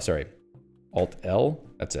 Control, oh, sorry. Alt-L,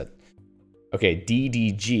 that's it. Okay,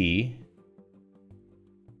 DDG.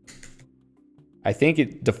 I think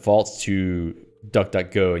it defaults to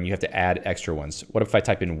DuckDuckGo and you have to add extra ones. What if I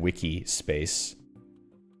type in wiki space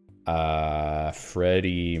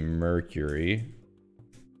Freddie Mercury?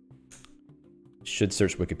 Should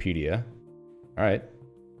search Wikipedia. All right,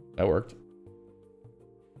 that worked.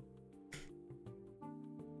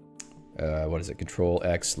 What is it? Control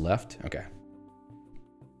X left. Okay.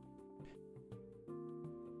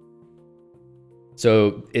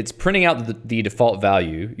 So it's printing out the default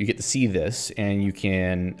value. You get to see this, and you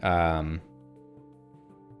can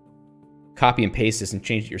copy and paste this and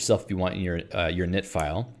change it yourself if you want in your init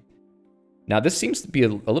file. Now this seems to be a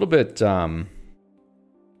little bit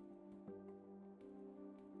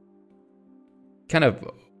kind of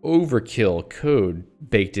overkill code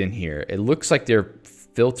baked in here. It looks like they're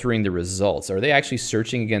filtering the results. Are they actually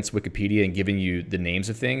searching against Wikipedia and giving you the names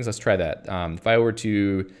of things? Let's try that. If I were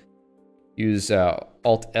to use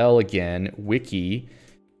Alt-L again, wiki,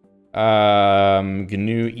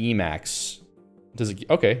 GNU Emacs. Does it,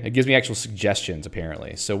 okay, it gives me actual suggestions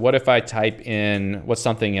apparently. So what if I type in, what's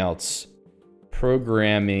something else?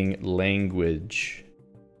 Programming language.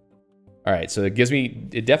 All right, so it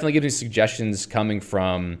definitely gives me suggestions coming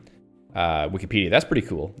from Wikipedia. That's pretty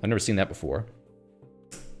cool. I've never seen that before.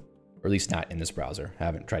 Or at least not in this browser. I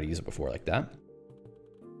haven't tried to use it before like that.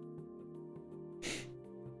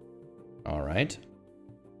 All right.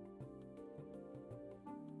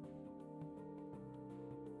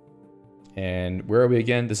 And where are we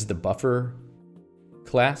again? This is the buffer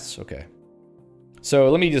class. Okay. So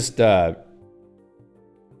let me just run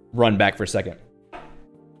back for a second.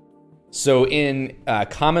 So in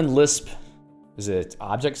Common Lisp, is it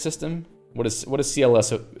object system? What does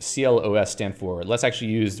CLOS stand for? Let's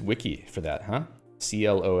actually use wiki for that, huh?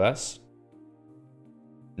 CLOS?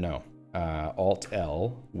 No.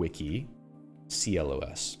 Alt-L, wiki,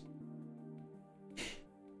 CLOS.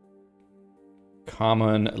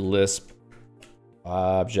 Common Lisp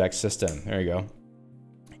object system. There you go.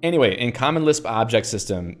 Anyway, in Common Lisp object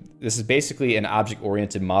system, this is basically an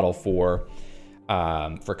object-oriented model for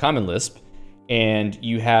Common Lisp. And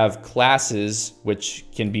you have classes which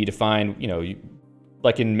can be defined,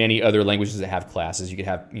 like in many other languages that have classes. You could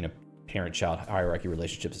have, parent-child hierarchy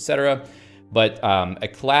relationships, etc. But a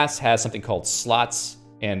class has something called slots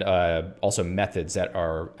and also methods that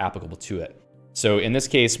are applicable to it. So in this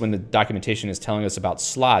case, when the documentation is telling us about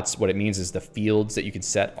slots, what it means is the fields that you can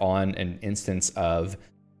set on an instance of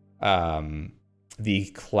the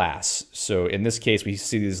class. So in this case, we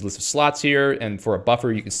see this list of slots here, and for a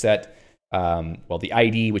buffer, you can set, well, the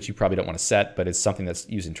ID, which you probably don't want to set, but it's something that's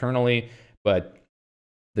used internally, but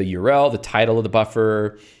the URL, the title of the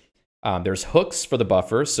buffer, there's hooks for the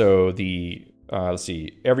buffer. So the, let's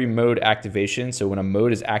see, every mode activation. So when a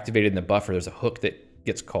mode is activated in the buffer, there's a hook that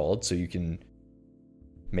gets called. So you can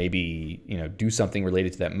maybe, do something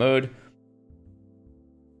related to that mode.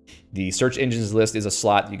 The search engines list is a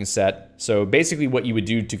slot that you can set. So basically what you would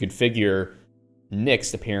do to configure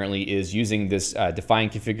Nyxt apparently is using this define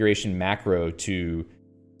configuration macro to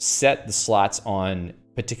set the slots on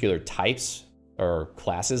particular types or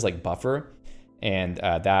classes like buffer. And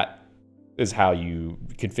that is how you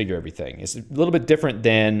configure everything. It's a little bit different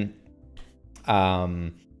than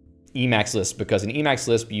Emacs-Lisp, because in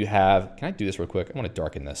Emacs-Lisp you have, can I do this real quick? I want to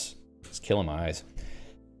darken this. It's killing my eyes.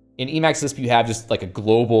 In Emacs-Lisp you have just like a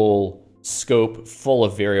global scope full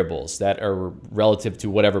of variables that are relative to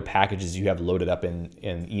whatever packages you have loaded up in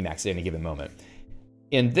Emacs at any given moment.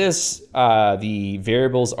 In this, the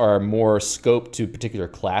variables are more scoped to particular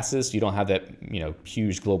classes. So you don't have that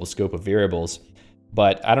huge global scope of variables.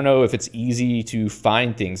 But I don't know if it's easy to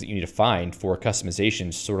find things that you need to find for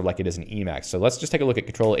customization, sort of like it is in Emacs. So let's just take a look at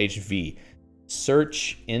Control HV.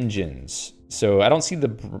 Search engines. So I don't see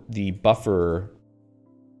the buffer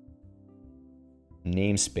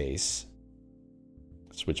namespace.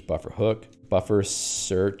 Switch buffer hook, buffer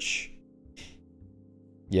search.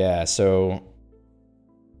 Yeah, so it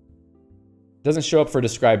doesn't show up for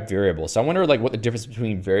described variables. So I wonder like what the difference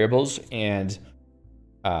between variables and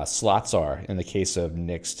slots are in the case of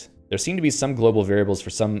Nyxt. There seem to be some global variables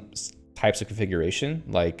for some types of configuration,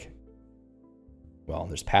 like, well,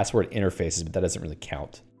 there's password interfaces, but that doesn't really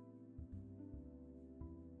count.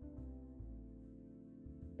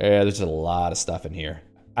 Yeah, there's a lot of stuff in here.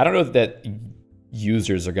 I don't know if that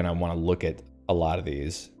users are gonna wanna look at a lot of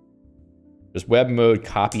these. There's web mode,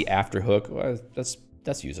 copy after hook. Well,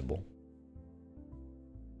 that's usable.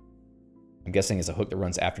 I'm guessing it's a hook that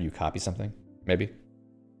runs after you copy something, maybe.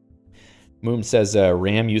 Moon says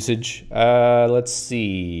RAM usage. Let's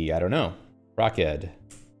see. I don't know. Rockhead.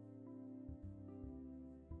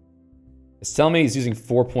 It's telling me he's using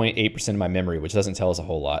 4.8% of my memory, which doesn't tell us a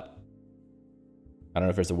whole lot. I don't know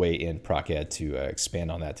if there's a way in Procad to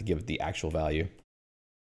expand on that to give it the actual value.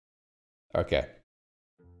 Okay.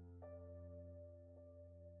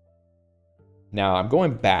 Now I'm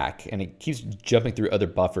going back and it keeps jumping through other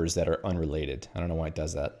buffers that are unrelated. I don't know why it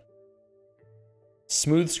does that.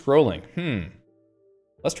 Smooth scrolling.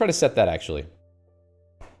 Let's try to set that actually.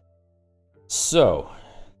 So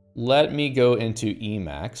let me go into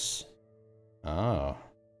Emacs. Oh,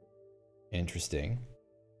 interesting.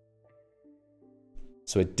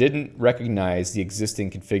 So it didn't recognize the existing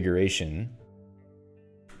configuration.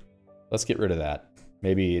 Let's get rid of that.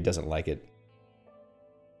 Maybe it doesn't like it.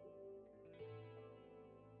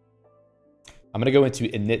 I'm gonna go into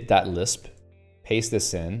init.lisp, paste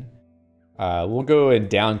this in. We'll go and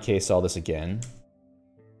downcase all this again.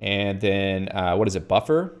 And then, what is it,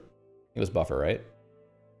 buffer? It was buffer, right?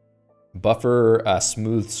 Buffer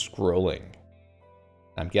smooth scrolling.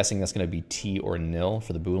 I'm guessing that's gonna be T or nil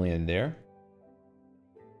for the Boolean there.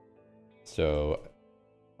 So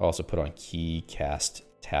I'll also put on key cast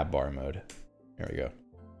tab bar mode. There we go.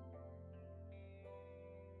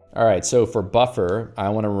 All right, so for buffer, I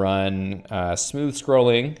want to run smooth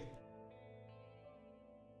scrolling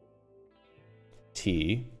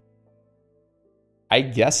T. I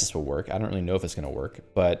guess this will work. I don't really know if it's going to work,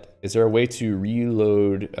 but is there a way to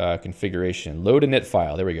reload configuration? Load init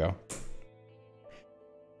file. There we go.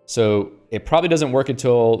 So it probably doesn't work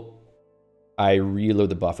until I reload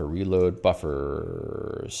the buffer. Reload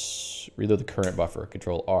buffers. Reload the current buffer.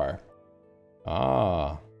 Control R.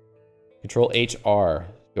 Ah. Control HR.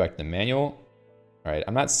 Go back to the manual. All right,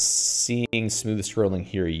 I'm not seeing smooth scrolling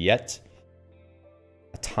here yet.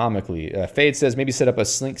 Atomically. Fade says maybe set up a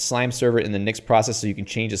slime server in the Nyxt process so you can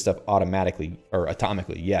change this stuff automatically or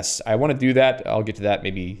atomically. Yes, I want to do that. I'll get to that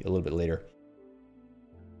maybe a little bit later.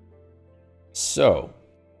 So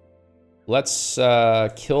let's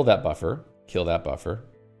kill that buffer. Kill that buffer.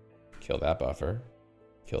 Kill that buffer.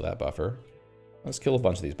 Kill that buffer. Let's kill a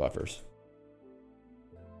bunch of these buffers.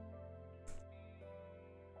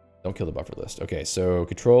 Don't kill the buffer list. Okay, so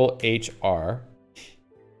Control HR.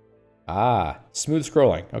 Ah, smooth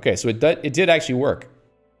scrolling. Okay, so it did actually work.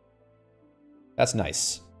 That's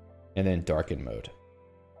nice. And then darken mode.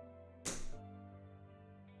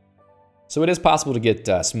 So it is possible to get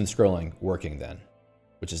smooth scrolling working then,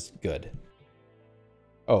 which is good.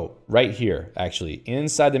 Oh, right here, actually,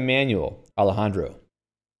 inside the manual, Alejandro,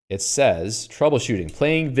 it says, troubleshooting,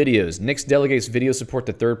 playing videos. Nyxt delegates video support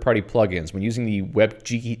to third-party plugins. When using the web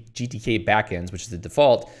GTK backends, which is the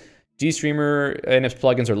default, GStreamer NX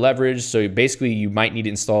plugins are leveraged. So basically, you might need to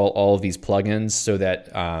install all of these plugins so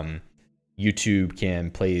that YouTube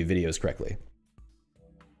can play videos correctly.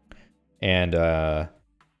 And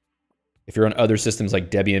if you're on other systems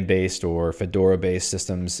like Debian-based or Fedora-based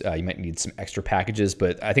systems, you might need some extra packages.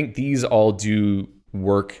 But I think these all do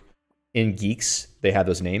work in Geeks. They have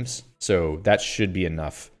those names, so that should be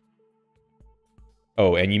enough.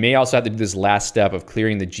 Oh, and you may also have to do this last step of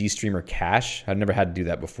clearing the GStreamer cache. I've never had to do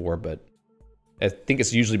that before, but I think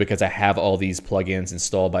it's usually because I have all these plugins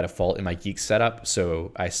installed by default in my Geeks setup,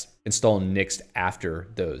 so I install Nyxt after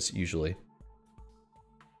those usually.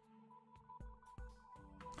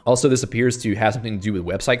 Also, this appears to have something to do with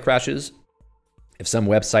website crashes. If some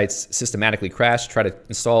websites systematically crash, try to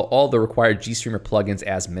install all the required GStreamer plugins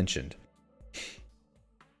as mentioned.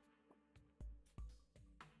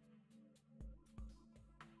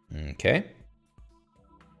 Okay.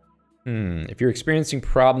 If you're experiencing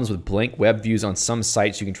problems with blank web views on some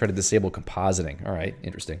sites, you can try to disable compositing. All right,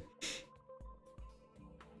 interesting.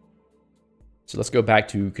 So let's go back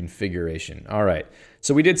to configuration. All right.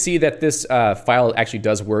 So we did see that this file actually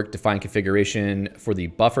does work, define configuration for the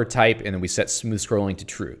buffer type, and then we set smooth scrolling to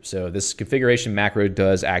true. So this configuration macro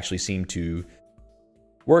does actually seem to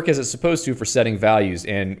work as it's supposed to for setting values.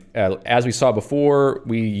 And as we saw before,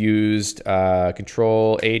 we used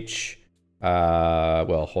Control H,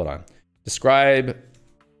 well, hold on. Describe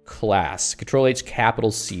class, Control H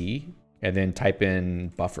capital C, and then type in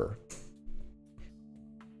buffer.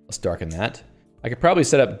 Let's darken that. I could probably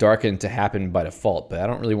set up darken to happen by default, but I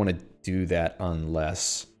don't really want to do that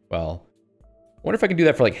unless, well, I wonder if I can do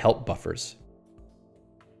that for like help buffers.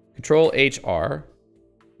 Control HR,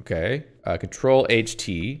 okay. Control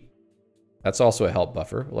HT, that's also a help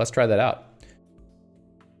buffer. Well, let's try that out.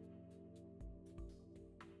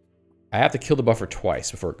 I have to kill the buffer twice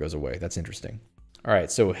before it goes away. That's interesting. All right,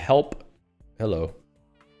 so help, hello,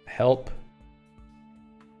 help,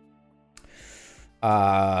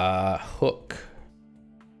 hook.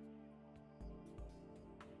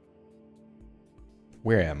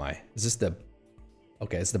 Where am I? Is this the,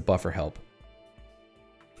 okay, it's the buffer help.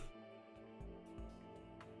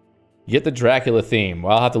 Get the Dracula theme.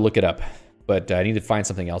 Well, I'll have to look it up, but I need to find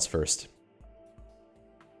something else first.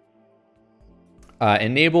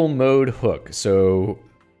 Enable mode hook. So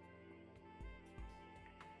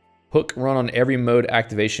hook run on every mode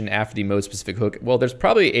activation after the mode specific hook. Well, there's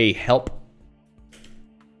probably a help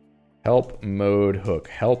mode hook.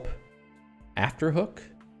 Help after hook?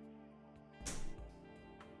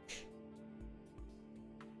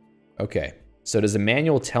 Okay, so does the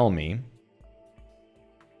manual tell me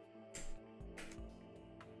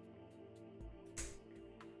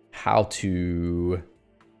how to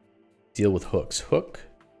deal with hooks?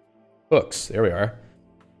 Hooks, there we are.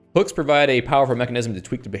 Hooks provide a powerful mechanism to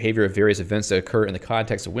tweak the behavior of various events that occur in the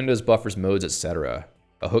context of windows, buffers, modes, etc.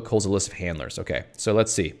 A hook holds a list of handlers. Okay, so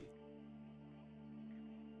let's see.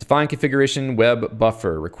 Define configuration web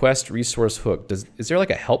buffer, request resource hook. Is there like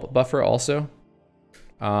a help buffer also?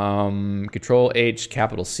 Control H,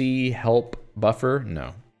 capital C, help buffer?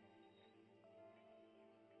 No.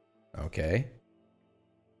 Okay.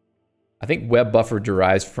 I think web buffer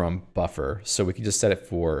derives from buffer, so we can just set it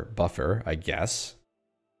for buffer, I guess.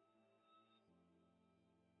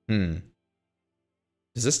 Does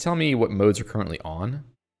this tell me what modes are currently on?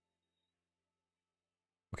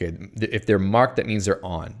 Okay, if they're marked, that means they're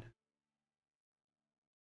on.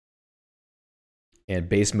 And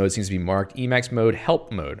base mode seems to be marked. Emacs mode,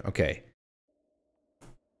 help mode. Okay.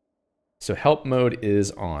 So help mode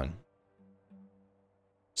is on.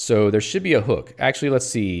 So there should be a hook. Actually, let's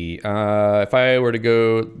see. If I were to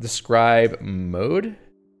go describe mode,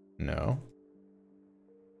 no.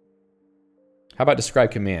 How about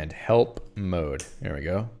describe command? Help mode. There we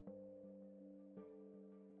go.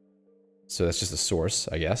 So that's just a source,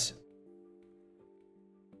 I guess.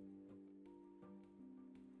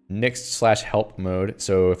 Nyxt / help mode.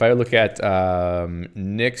 So if I look at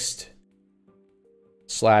Nyxt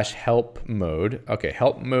 / help mode. Okay,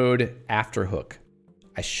 help mode after hook.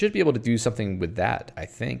 I should be able to do something with that, I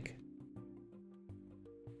think.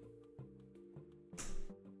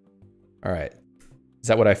 All right. Is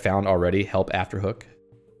that what I found already? Help after hook?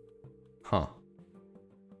 Huh.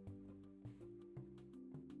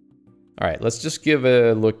 All right, let's just give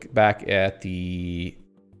a look back at the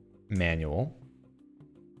manual.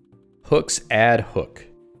 Hooks add hook.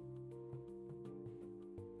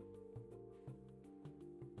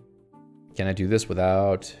 Can I do this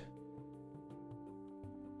without?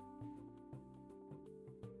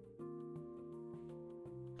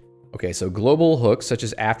 Okay, so global hooks such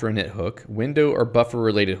as after init hook, window or buffer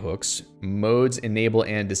related hooks, modes enable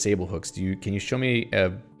and disable hooks. Can you show me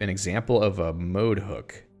an example of a mode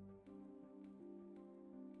hook?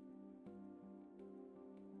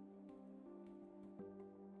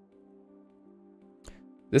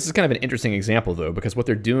 This is kind of an interesting example though, because what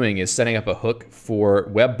they're doing is setting up a hook for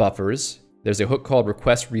web buffers. There's a hook called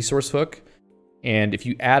request resource hook. And if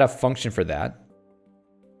you add a function for that,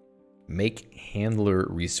 make handler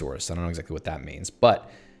resource. I don't know exactly what that means, but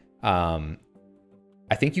I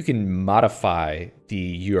think you can modify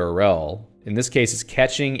the URL. In this case, it's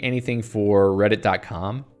catching anything for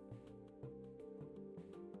reddit.com.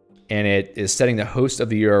 And it is setting the host of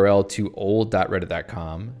the URL to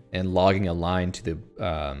old.reddit.com and logging a line to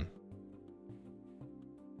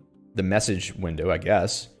the message window, I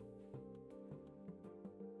guess.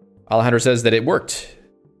 Alejandro says that it worked.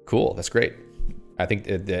 Cool, that's great. I think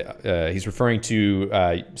that he's referring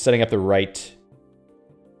to setting up the right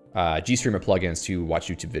GStreamer plugins to watch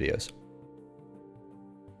YouTube videos.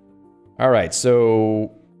 All right,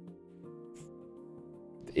 so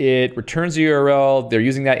it returns the URL. They're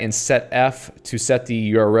using that in setf to set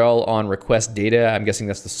the URL on request data. I'm guessing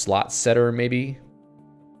that's the slot setter maybe.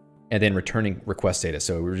 And then returning request data.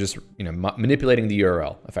 So we're just, you know, manipulating the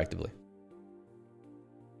URL effectively.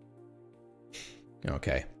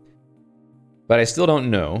 Okay. But I still don't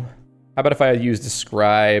know. How about if I use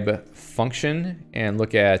describe function and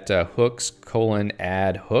look at hooks :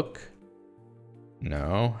 add hook?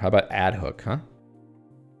 No. How about add hook, huh?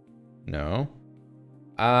 No.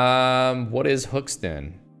 What is hooks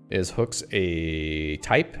then? Is hooks a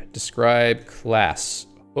type? Describe class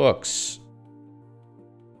hooks.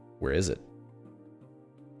 Where is it?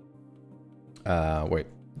 Wait,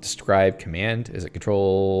 describe command. Is it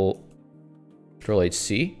control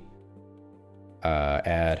HC?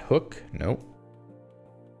 Add hook. Nope.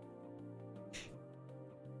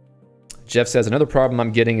 Jeff says, another problem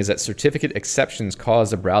I'm getting is that certificate exceptions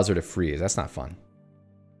cause the browser to freeze. That's not fun.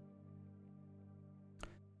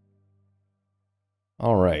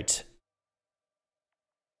 All right.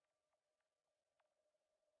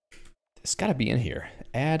 It's got to be in here.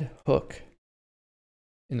 Add hook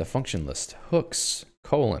in the function list. Hooks :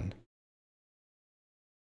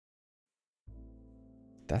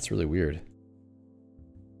 That's really weird.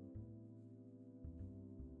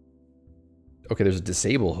 Okay, there's a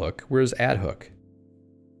disable hook. Where's add hook?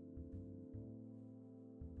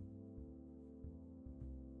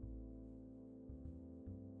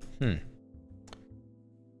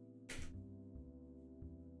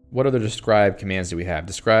 What other describe commands do we have?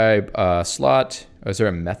 Describe slot. Oh, is there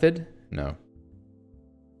a method? No.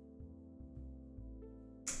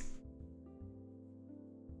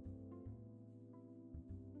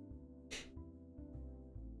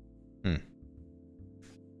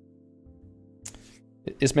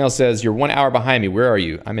 Ismail says, you're 1 hour behind me. Where are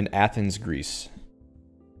you? I'm in Athens, Greece.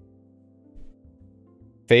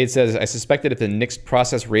 Fade says, I suspect that if the Nyxt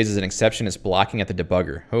process raises an exception, it's blocking at the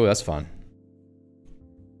debugger. Oh, that's fun.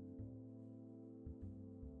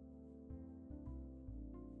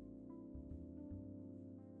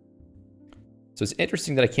 So it's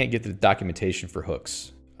interesting that I can't get the documentation for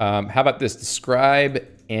hooks. How about this? Describe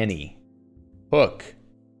any hook.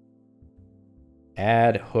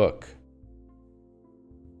 Add hook.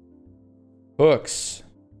 Hooks.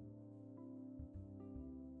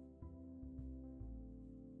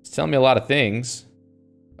 It's telling me a lot of things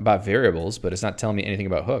about variables, but it's not telling me anything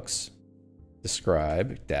about hooks.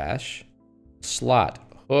 Describe dash slot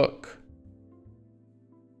hook.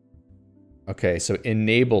 Okay, so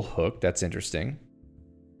enable hook. That's interesting.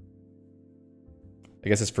 I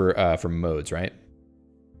guess it's for modes, right?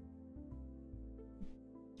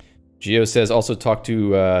 Geo says also talk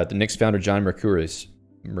to the Nyxt founder John Mercurius.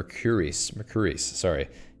 Sorry.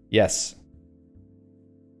 Yes.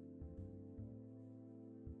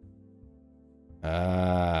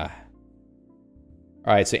 All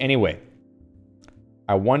right. So anyway,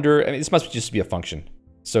 I wonder. I mean, this must just be a function.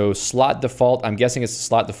 So slot default. I'm guessing it's the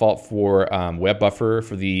slot default for web buffer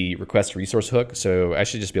for the request resource hook. So I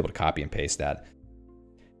should just be able to copy and paste that.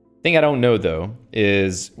 Thing I don't know though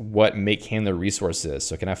is what make handler resource is.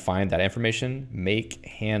 So can I find that information? Make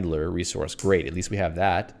handler resource. Great. At least we have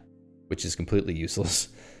that, which is completely useless.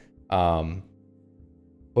 Hooks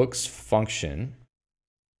function.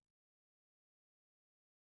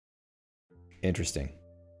 Interesting.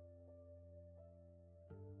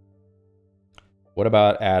 What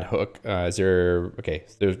about add hook? Is there, okay,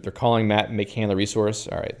 they're calling make handler resource.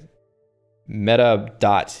 All right. Meta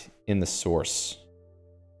dot in the source.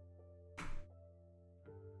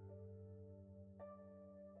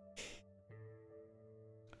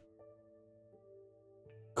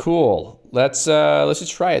 Cool. Let's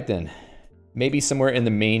just try it then. Maybe somewhere in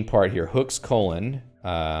the main part here. Hooks :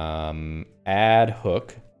 add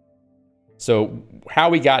hook. So how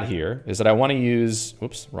we got here is that I want to use,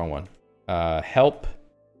 whoops, wrong one. Help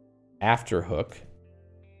after hook.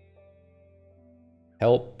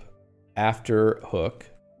 Help after hook.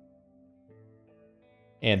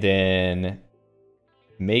 And then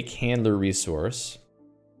make handler resource.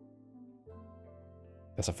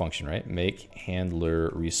 That's a function, right? Make handler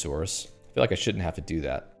resource. I feel like I shouldn't have to do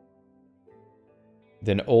that.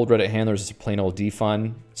 Then old Reddit handlers is a plain old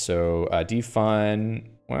defun. So defun,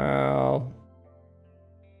 well,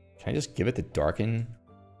 can I just give it the darken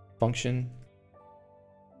function?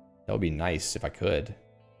 That would be nice if I could.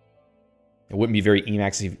 It wouldn't be very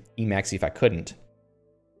Emacs-y if I couldn't.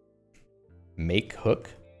 Make hook.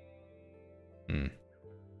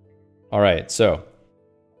 All right, so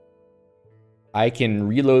I can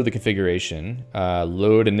reload the configuration.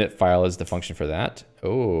 Load a init file is the function for that.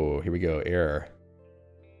 Oh, here we go, error.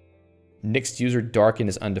 Nyxt user darken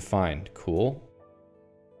is undefined, cool.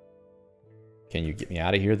 Can you get me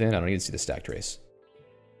out of here then? I don't need to see the stack trace.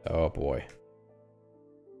 Oh boy.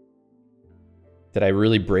 Did I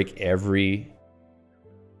really break every...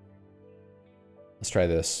 Let's try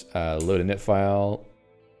this. Load a init file.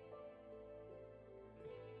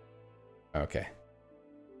 Okay.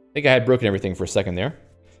 I think I had broken everything for a second there.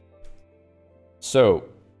 So,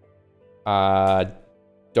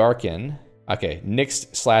 darken. Okay,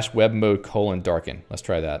 Nyxt / web mode : darken. Let's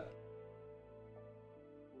try that.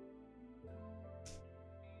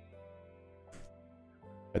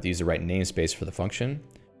 I have to use the right namespace for the function.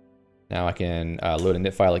 Now I can load a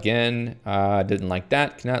init file again. Didn't like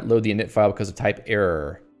that. Cannot load the init file because of type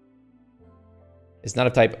error. It's not a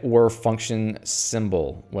type or function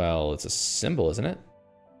symbol. Well, it's a symbol, isn't it?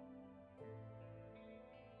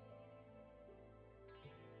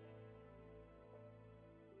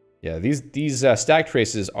 Yeah, these stack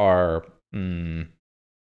traces are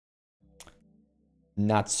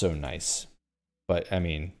not so nice. But I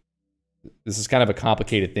mean, this is kind of a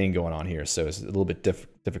complicated thing going on here, so it's a little bit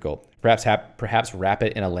difficult. Perhaps wrap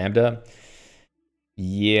it in a lambda.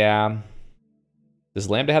 Yeah. Does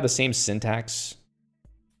lambda have the same syntax?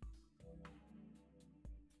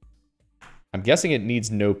 I'm guessing it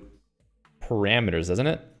needs no parameters, doesn't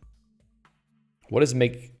it? What does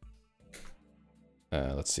make...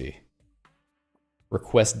 let's see.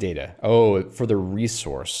 Request data. Oh, for the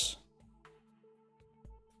resource.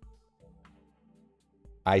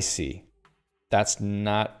 I see. That's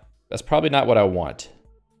probably not what I want.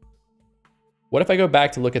 What if I go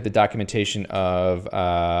back to look at the documentation of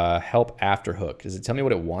help after hook? Does it tell me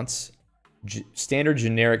what it wants? Standard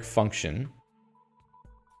generic function.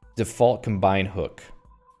 Default combine hook.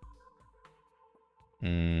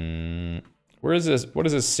 Where is this? What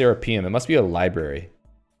is this Serapeum? It must be a library.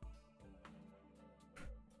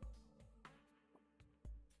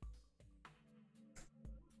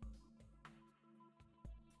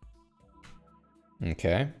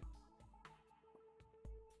 Okay.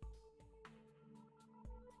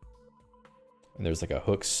 And there's like a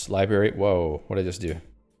hooks library. Whoa, what did I just do?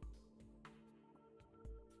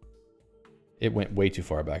 It went way too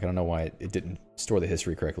far back. I don't know why it didn't store the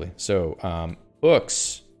history correctly. So,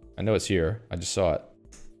 hooks. I know it's here. I just saw it.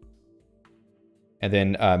 And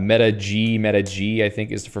then meta G, I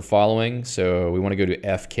think, is for following. So we want to go to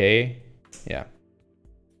FK. Yeah.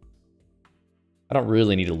 I don't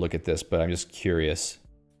really need to look at this, but I'm just curious.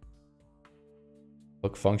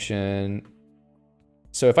 Hook function.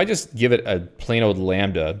 So if I just give it a plain old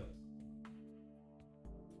lambda,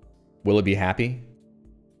 will it be happy?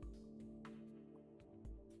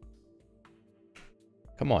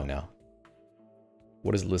 Come on now.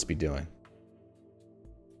 What is Lisp doing?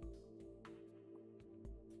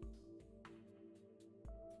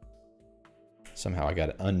 Somehow I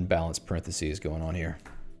got unbalanced parentheses going on here.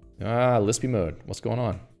 Ah, Lispy mode. What's going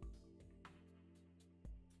on?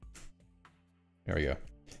 There we go.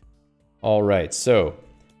 All right, so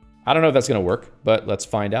I don't know if that's gonna work, but let's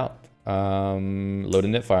find out. Load a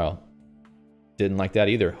init file. Didn't like that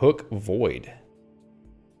either. Hook void.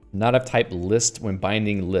 Not of type list when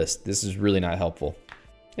binding list. This is really not helpful.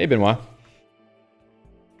 Hey, Benoit.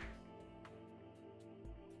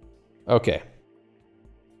 Okay.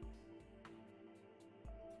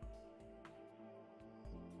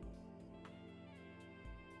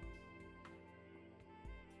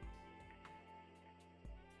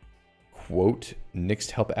 Quote,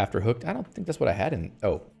 Nyxt help after hooked. I don't think that's what I had in.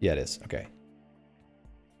 Oh, yeah, it is. Okay.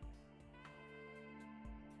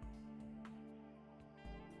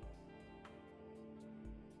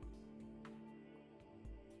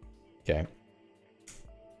 Okay.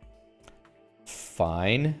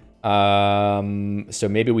 Fine. So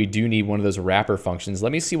maybe we do need one of those wrapper functions.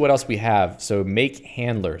 Let me see what else we have. So make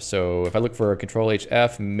handler. So if I look for a control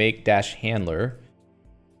HF, make dash handler.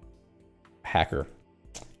 Hacker.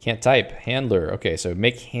 Can't type. Handler. Okay, so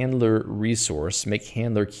make handler resource. Make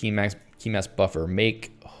handler keymask buffer.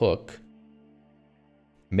 Make hook.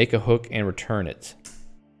 Make a hook and return it.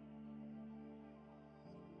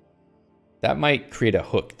 That might create a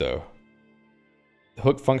hook though. The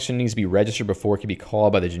hook function needs to be registered before it can be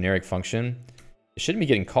called by the generic function. It shouldn't be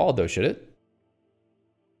getting called though, should it?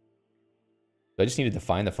 Do I just need to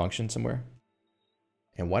define the function somewhere?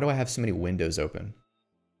 And why do I have so many windows open?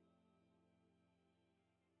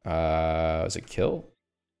 Is it kill?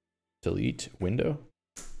 Delete window?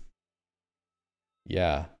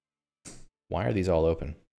 Yeah. Why are these all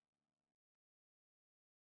open?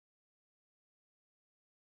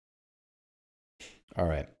 All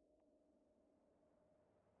right.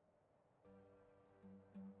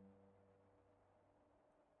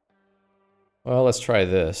 Well, let's try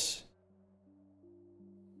this.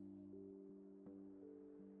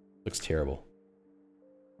 Looks terrible.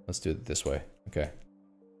 Let's do it this way. Okay.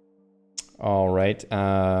 All right.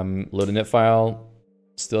 Load a init file.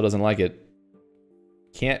 Still doesn't like it.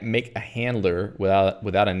 Can't make a handler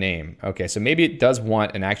without a name. Okay, so maybe it does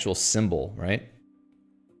want an actual symbol, right?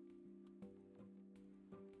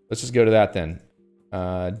 Let's just go to that then.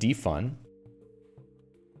 Defun.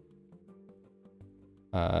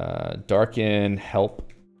 Darken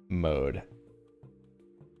help mode.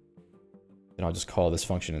 Then I'll just call this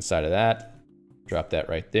function inside of that. Drop that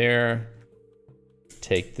right there.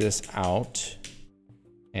 Take this out.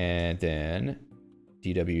 And then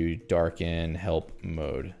DW darken help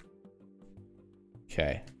mode.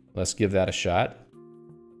 Okay, let's give that a shot.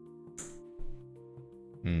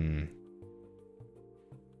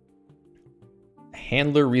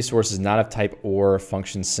 Handler resource is not of type or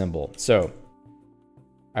function symbol. So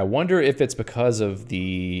I wonder if it's because of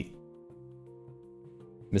the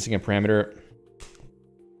missing a parameter.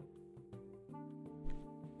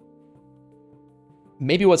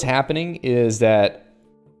 Maybe what's happening is that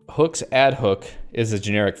hooks add hook is a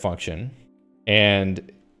generic function,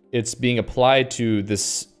 and it's being applied to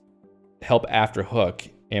this help after hook,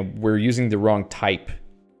 and we're using the wrong type.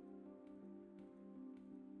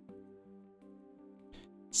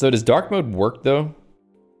 So does dark mode work though?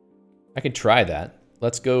 I could try that.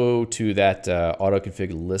 Let's go to that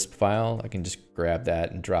autoconfig Lisp file. I can just grab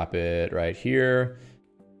that and drop it right here.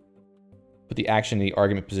 Put the action in the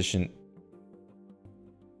argument position.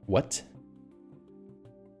 What?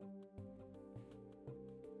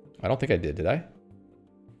 I don't think I did I?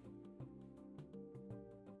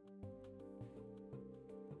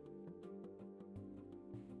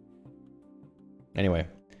 Anyway.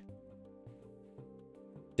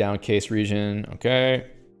 Down case region,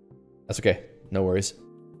 okay. That's okay, no worries.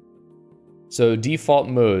 So default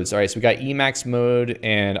modes, all right, so we got Emacs mode,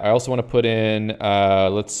 and I also wanna put in,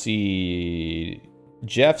 let's see,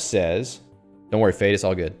 Jeff says, don't worry, Fade, it's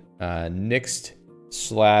all good. Nyxt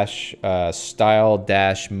 / style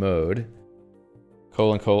dash mode,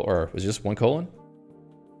 colon, or was it just one colon?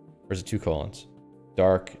 Or is it two colons?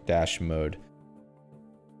 Dark dash mode.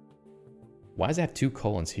 Why does it have two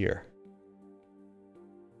colons here?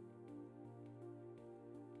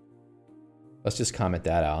 Let's just comment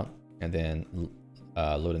that out and then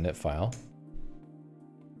load a init file.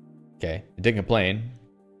 Okay, it didn't complain.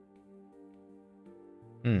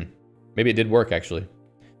 Maybe it did work actually.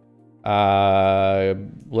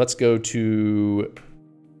 Let's go to,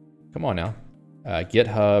 come on now,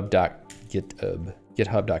 github.com.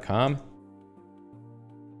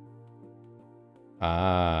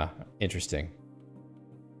 Ah, interesting.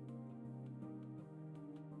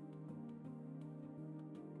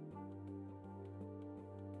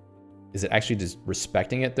 Is it actually just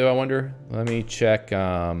respecting it though, I wonder? Let me check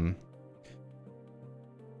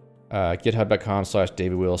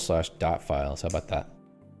github.com/davidwill/.files. How about that?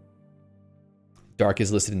 Dark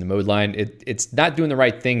is listed in the mode line. It's not doing the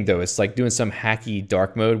right thing though. It's like doing some hacky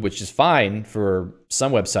dark mode, which is fine for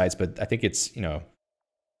some websites, but I think it's, you know,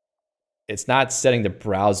 it's not setting the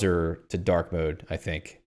browser to dark mode, I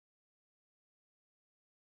think.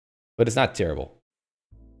 But it's not terrible.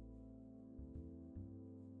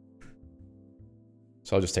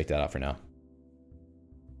 So I'll just take that out for now.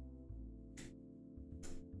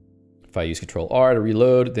 If I use Control R to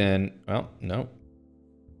reload, then, well, no.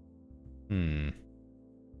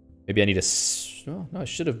 Maybe I need to, oh, no, I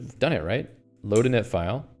should have done it, right? Load init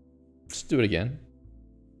file. Let's do it again.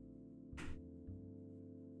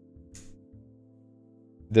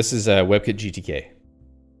 This is WebKit GTK.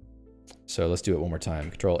 So let's do it one more time.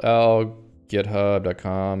 Control L,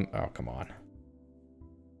 github.com. Oh, come on.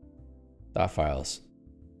 .files.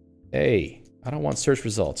 Hey, I don't want search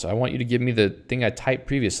results. I want you to give me the thing I typed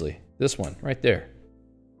previously. This one, right there.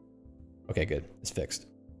 Okay, good. It's fixed.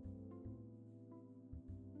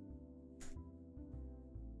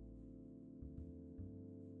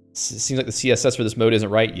 Seems like the CSS for this mode isn't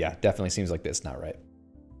right. Yeah, definitely seems like it's not right.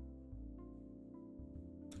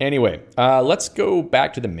 Anyway, let's go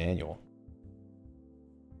back to the manual.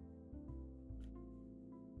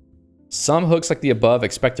 Some hooks like the above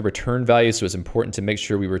expect a return value, so it's important to make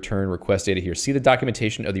sure we return request data here. See the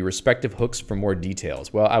documentation of the respective hooks for more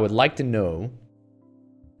details. Well, I would like to know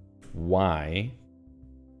why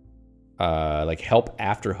like help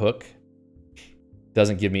after hook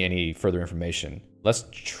doesn't give me any further information. Let's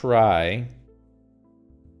try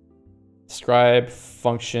describe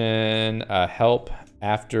function help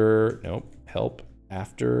after, nope, help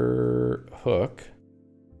after hook.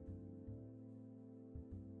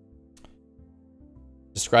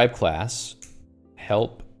 Describe class,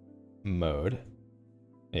 help mode.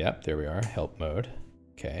 Yep, there we are, help mode.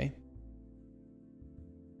 Okay.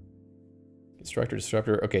 Constructor,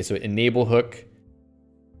 disruptor. Okay, so enable hook.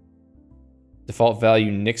 Default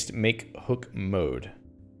value Nyxt make hook mode.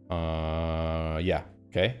 Yeah,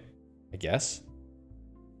 okay, I guess.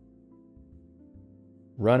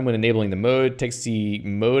 Run when enabling the mode. Takes the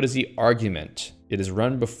mode as the argument. It is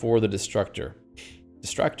run before the destructor.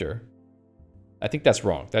 Destructor? I think that's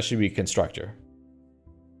wrong. That should be constructor.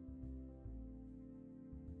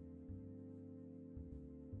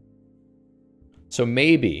 So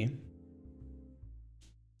maybe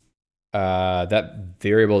that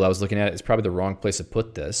variable that I was looking at is probably the wrong place to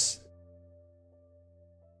put this.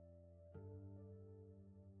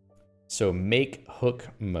 So make hook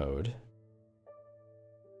mode.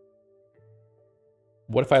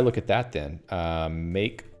 What if I look at that then?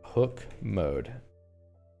 Make hook mode.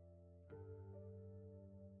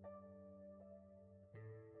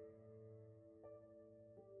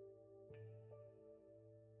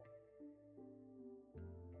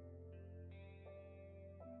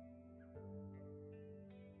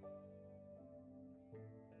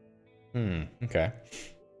 Okay.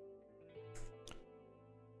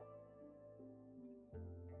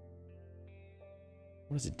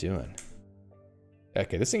 What is it doing?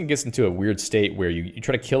 Okay, this thing gets into a weird state where you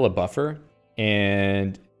try to kill a buffer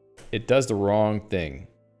and it does the wrong thing.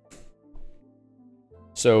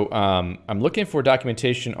 So I'm looking for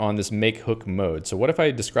documentation on this make hook mode. So what if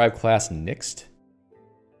I describe class Nyxt?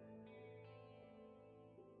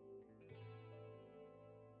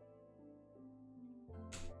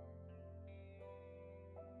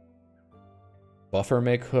 Buffer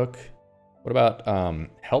make hook. What about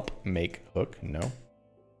help make hook? No.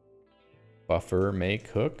 Buffer make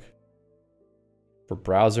hook. For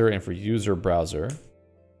browser and for user browser.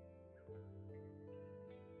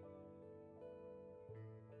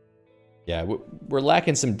 Yeah, we're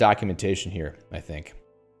lacking some documentation here, I think.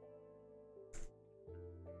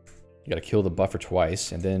 You gotta kill the buffer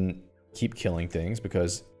twice and then keep killing things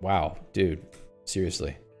because, wow, dude,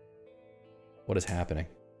 seriously. What is happening?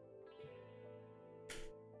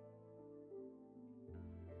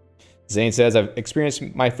 Zane says, I've experienced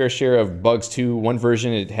my fair share of bugs too. One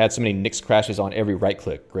version, it had so many Nyxt crashes on every right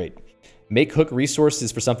click. Great. Make hook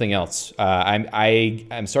resources for something else.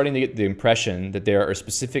 I'm starting to get the impression that there are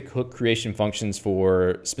specific hook creation functions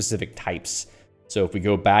for specific types. So if we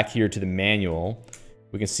go back here to the manual,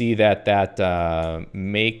 we can see that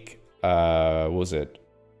make, what was it?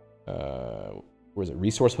 Where was it?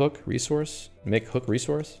 Resource hook? Resource? Make hook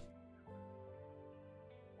resource?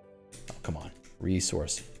 Oh, come on.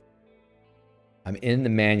 Resource. I'm in the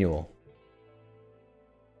manual.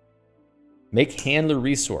 Make handler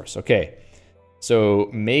resource. Okay. So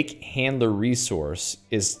make handler resource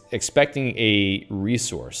is expecting a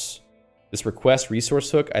resource. This request resource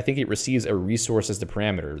hook, I think it receives a resource as the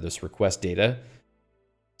parameter, this request data.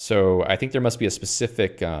 So I think there must be a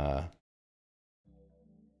specific type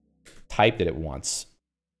that it wants.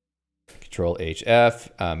 Control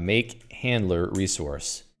HF, make handler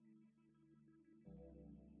resource.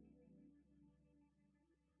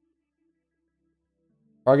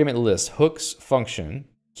 Argument list, hooks function,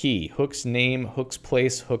 key, hooks name, hooks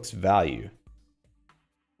place, hooks value.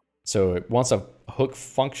 So it wants a hook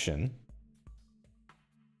function.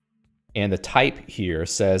 And the type here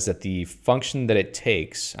says that the function that it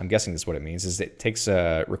takes, I'm guessing this is what it means, is it takes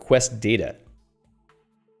a request data.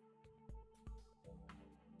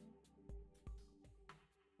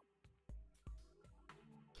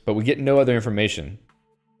 But we get no other information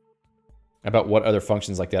about what other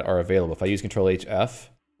functions like that are available. If I use Control HF,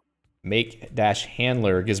 make dash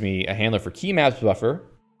handler gives me a handler for key maps buffer.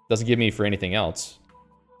 Doesn't give me for anything else.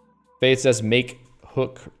 It says make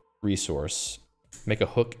hook resource. Make a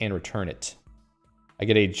hook and return it. I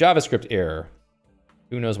get a JavaScript error.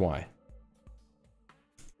 Who knows why?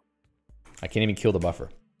 I can't even kill the buffer.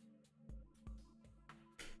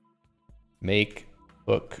 Make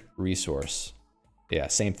hook resource. Yeah,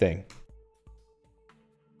 same thing.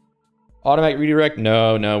 Automatic redirect?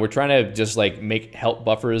 No, no. We're trying to just like make help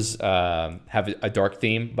buffers have a dark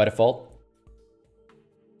theme by default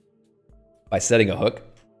by setting a hook.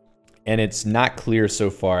 And it's not clear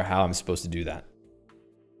so far how I'm supposed to do that.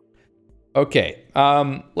 Okay,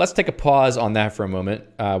 let's take a pause on that for a moment.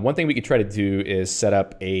 One thing we could try to do is set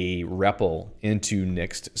up a REPL into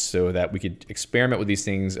Nyxt so that we could experiment with these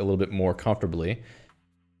things a little bit more comfortably.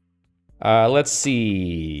 Let's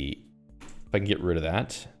see if I can get rid of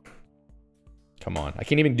that. Come on, I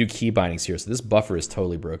can't even do key bindings here, so this buffer is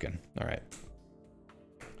totally broken. All right.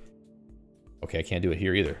 Okay, I can't do it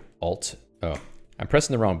here either. Alt, oh, I'm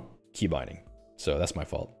pressing the wrong key binding, so that's my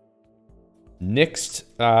fault. Nyxt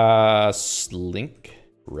slink.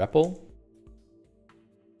 REPL.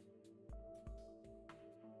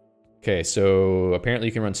 Okay, so apparently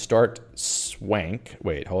you can run start swank.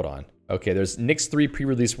 Wait, hold on. Okay, there's Nyxt 3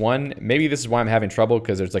 pre-release 1. Maybe this is why I'm having trouble,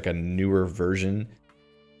 because there's like a newer version.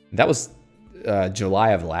 That was July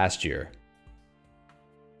of last year.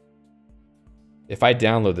 If I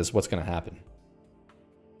download this, what's going to happen?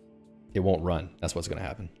 It won't run. That's what's going to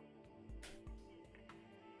happen.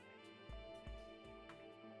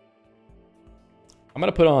 I'm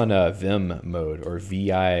going to put on Vim mode or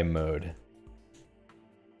VI mode.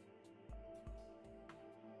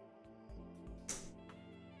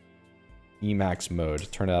 Emacs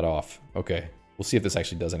mode. Turn that off. Okay. We'll see if this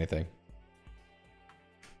actually does anything.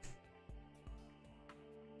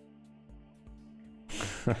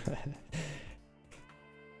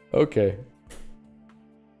 Okay.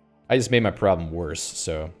 I just made my problem worse,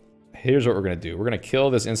 so here's what we're going to do. We're going to kill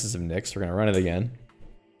this instance of Nyxt. We're going to run it again.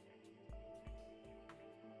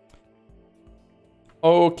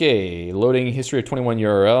 Okay, loading history of 21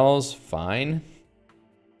 URLs. Fine.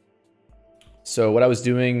 So what I was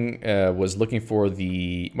doing was looking for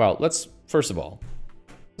the... Well, let's... First of all,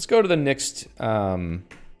 let's go to the Nyxt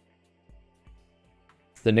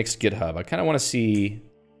GitHub. I kind of want to see...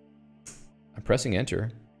 I'm pressing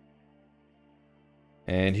enter.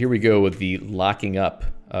 And here we go with the locking up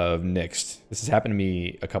of Nyxt. This has happened to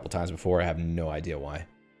me a couple times before. I have no idea why.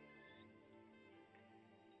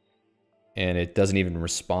 And it doesn't even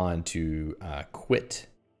respond to quit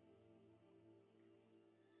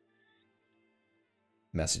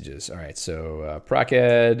messages. All right, so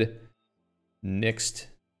proced Nyxt.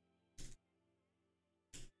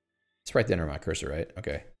 It's right there on my cursor, right?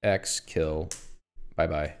 Okay, X kill,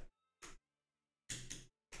 bye-bye.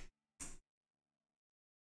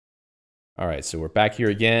 All right, so we're back here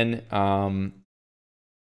again.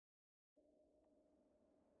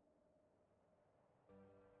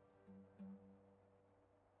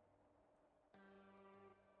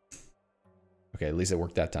 Okay, at least it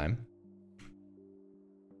worked that time.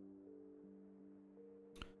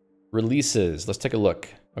 Releases, let's take a look.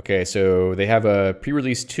 Okay, so they have a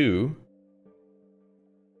pre-release 2.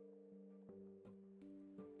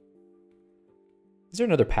 Is there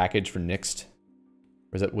another package for Nyxt?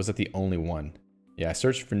 Or was that the only one? Yeah, I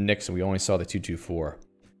searched for Nyxt and we only saw the 224.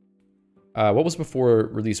 What was before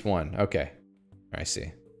release 1? Okay, I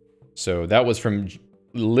see. So that was from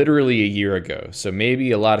literally a year ago. So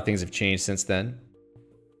maybe a lot of things have changed since then.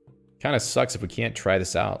 Kind of sucks if we can't try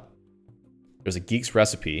this out. There's a Geeks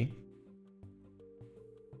recipe.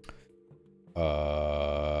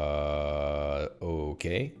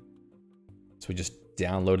 Okay. So we just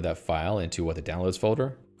downloaded that file into what, the downloads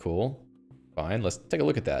folder? Cool. Fine, let's take a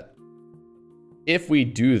look at that. If we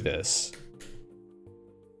do this,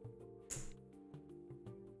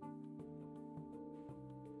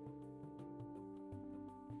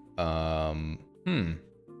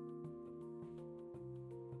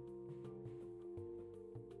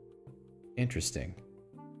 interesting.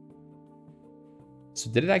 So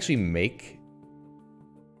did it actually make...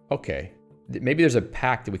 Okay. Maybe there's a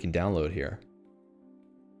pack that we can download here.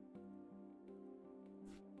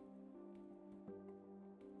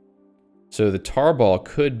 So the tarball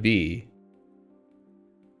could be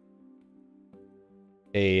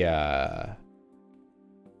a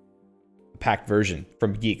packed version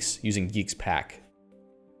from Geeks, using Geeks pack.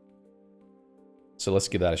 So let's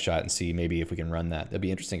give that a shot and see maybe if we can run that. That'd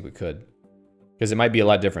be interesting if we could, because it might be a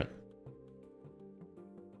lot different.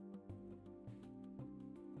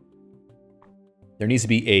 There needs to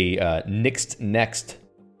be a Nyxt Next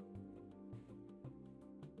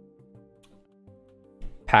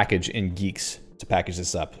package in Geeks to package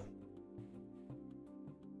this up.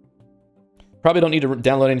 Probably don't need to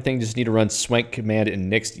download anything, just need to run swank command in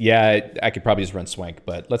Nyxt. Yeah, I could probably just run swank,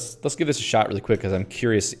 but let's give this a shot really quick because I'm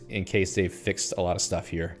curious in case they've fixed a lot of stuff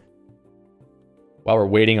here. While we're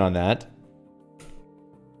waiting on that,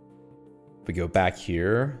 if we go back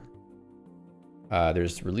here,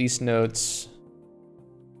 there's release notes.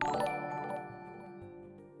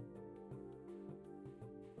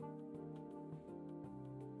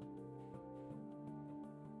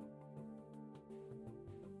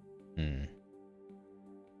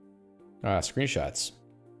 Screenshots.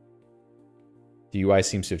 The UI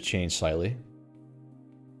seems to have changed slightly.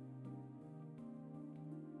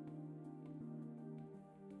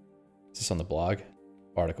 Is this on the blog?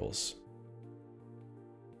 Articles.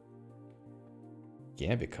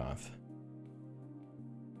 GambitConf.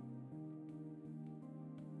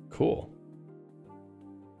 Cool.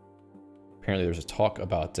 Apparently there's a talk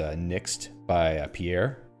about Nyxt by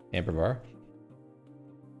Pierre Ampervar.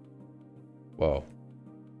 Whoa.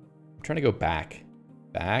 I'm trying to go back.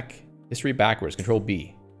 Back. History backwards. Control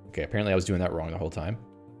B. Okay, apparently I was doing that wrong the whole time.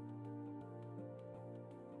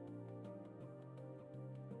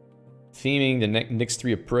 Theming the Nyxt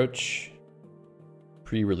 3 approach.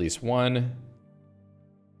 Pre-release 1.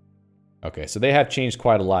 Okay, so they have changed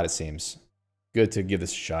quite a lot, it seems. Good to give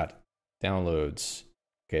this a shot. Downloads.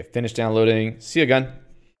 Okay, finish downloading. See you again.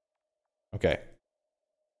 Okay.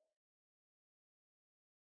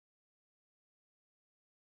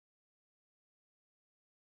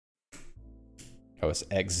 Oh, it's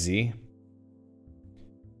XZ.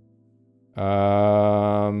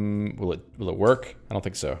 Will it work? I don't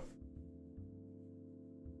think so.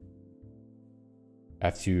 I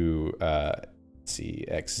have to let's see,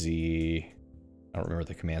 XZ. I don't remember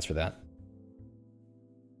the commands for that.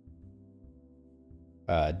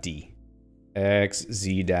 D.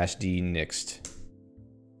 XZ-D Nyxt.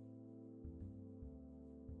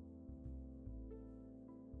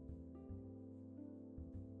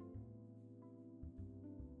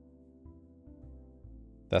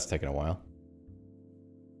 That's taking a while.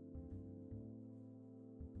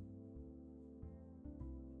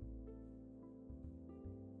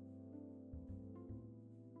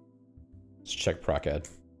 Let's check procad.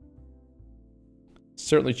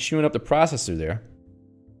 Certainly chewing up the processor there.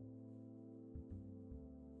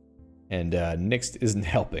 And Nyxt isn't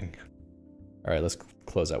helping. All right, let's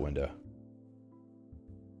close that window.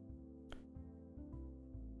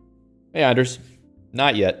 Hey, Anders.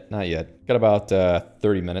 Not yet, not yet. Got about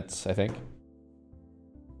 30 minutes, I think.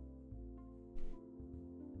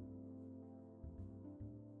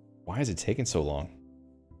 Why is it taking so long?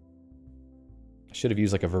 I should have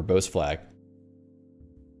used like a verbose flag.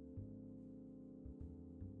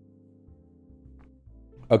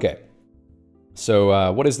 Okay.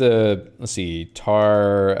 So what is the, let's see,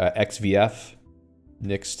 tar XVF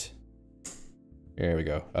Nyxt. There we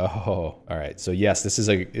go. Oh, all right. So yes, this is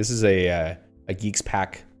a Geeks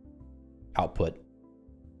pack output,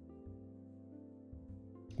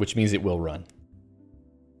 which means it will run.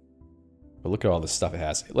 But look at all this stuff it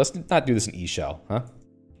has. Let's not do this in eShell, huh?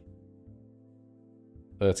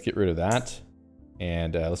 Let's get rid of that,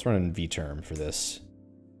 and let's run in vterm for this.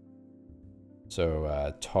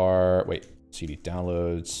 So tar, wait, cd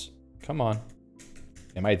downloads. Come on,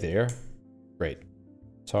 am I there? Great.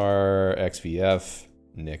 Tar xvf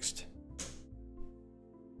Nyxt.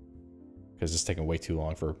 Because it's taking way too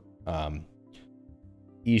long for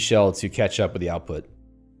eShell to catch up with the output.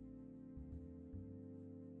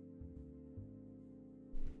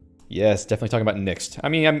 Yes, definitely talking about Nyxt. I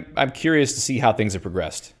mean, I'm curious to see how things have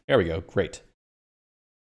progressed. There we go, great.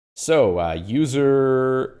 So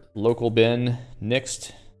user local bin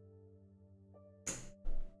Nyxt.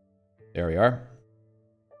 There we are.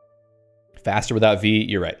 Faster without V,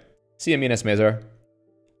 you're right. See you, Minas Mezar.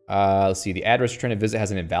 Let's see, the address you're trying to visit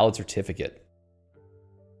has an invalid certificate.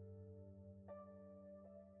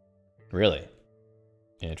 Really?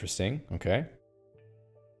 Interesting, okay.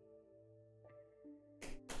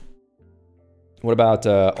 What about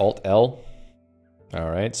Alt-L? All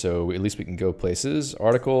right, so at least we can go places.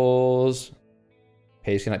 Articles.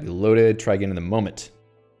 Page cannot be loaded. Try again in a moment.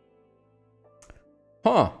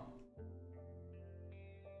 Huh.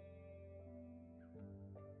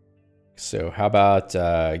 So how about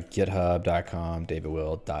github.com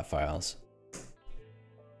davidwill.files?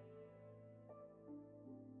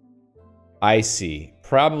 I see.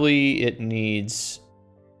 Probably it needs...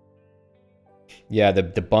 Yeah,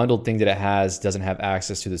 the bundled thing that it has doesn't have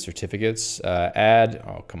access to the certificates. Add...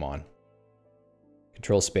 Oh, come on.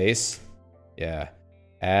 Control space. Yeah.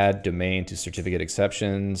 Add domain to certificate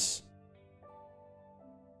exceptions.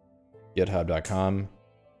 github.com.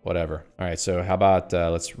 Whatever. All right, so how about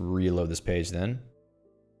let's reload this page then.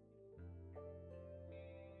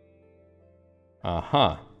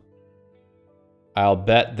 Uh-huh. I'll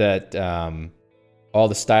bet that all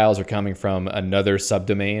the styles are coming from another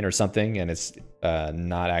subdomain or something, and it's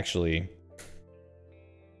not actually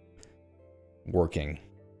working.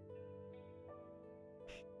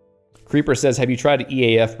 Creeper says, have you tried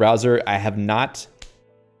EAF browser? I have not.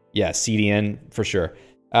 Yeah, CDN for sure.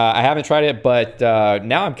 I haven't tried it, but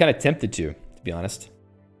now I'm kind of tempted to be honest.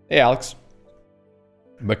 Hey, Alex.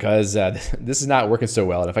 Because this is not working so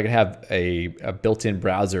well, and if I could have a built-in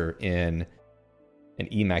browser in an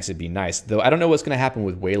Emacs, it'd be nice. Though I don't know what's going to happen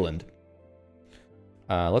with Wayland.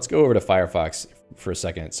 Let's go over to Firefox for a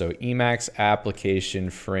second. So Emacs Application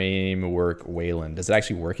Framework Wayland. Does it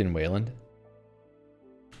actually work in Wayland?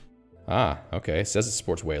 Ah, okay. It says it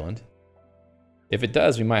supports Wayland. If it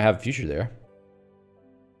does, we might have a future there.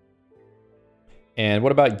 And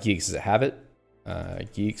what about Geeks? Does it have it?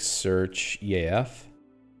 Geeks search EAF.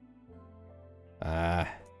 Emacs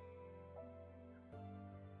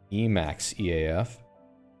EAF.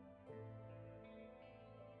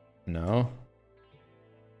 No.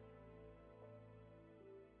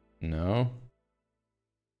 No.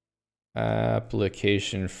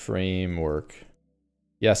 Application framework.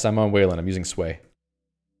 Yes, I'm on Wayland. I'm using Sway.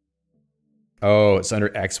 Oh, it's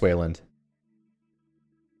under X Wayland.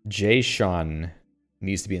 JSON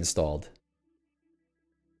needs to be installed.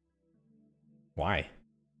 Why?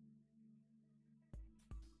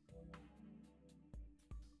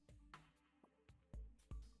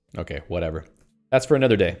 Okay, whatever. That's for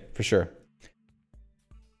another day, for sure.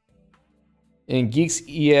 In Geeks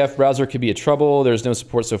EF browser could be a trouble. There's no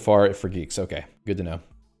support so far for Geeks. Okay, good to know.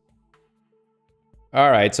 All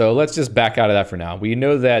right, so let's just back out of that for now. We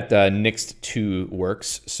know that Nyxt 2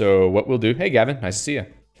 works. So what we'll do, hey Gavin, nice to see you.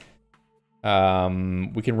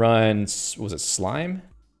 We can run, what was it, Slime?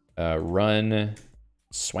 Run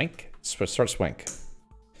Swank? Start Swank.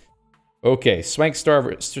 Okay, Swank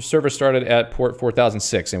server started at port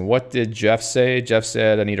 4006. And what did Jeff say? Jeff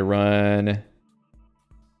said I need to run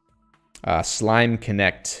Slime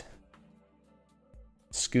Connect.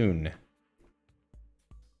 Scoon.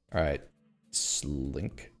 All right.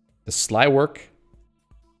 Slink. The Sly work.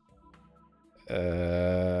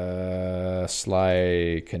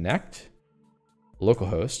 Sly Connect.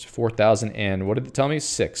 Localhost 4000 and what did it tell me?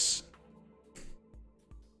 6.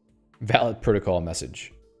 Valid protocol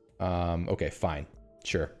message. Okay, fine.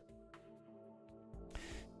 Sure.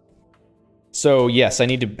 So yes, I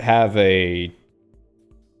need to have a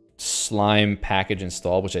Slime package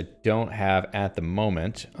installed, which I don't have at the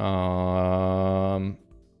moment. I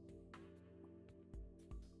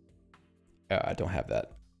don't have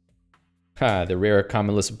that. The rare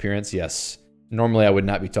Common Lisp appearance, yes. Normally I would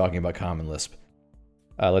not be talking about Common Lisp.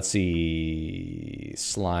 Let's see,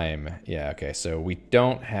 Slime. Yeah, okay, so we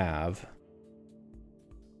don't have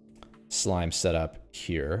Slime set up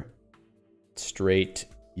here. Straight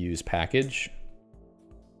use package.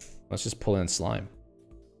 Let's just pull in Slime.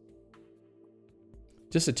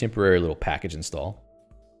 Just a temporary little package install.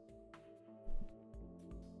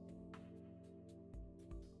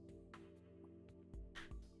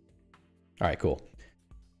 All right, cool.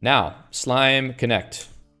 Now, Slime Connect.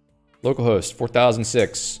 Localhost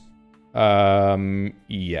 4006.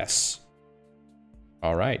 Yes.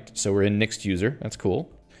 All right, so we're in Nyxt user. That's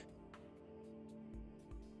cool.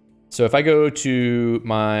 So if I go to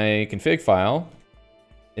my config file,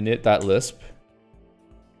 init.lisp,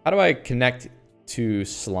 how do I connect to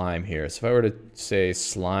Slime here? So if I were to say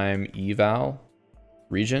Slime eval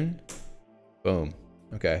region, boom,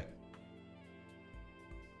 okay.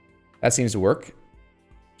 That seems to work.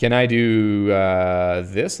 Can I do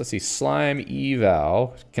this? Let's see, Slime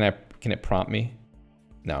eval. Can it prompt me?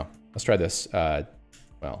 No. Let's try this.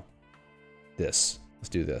 Well, this. Let's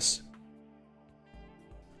do this.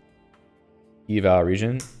 Eval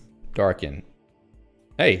region, darken.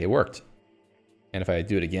 Hey, it worked. And if I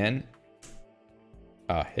do it again,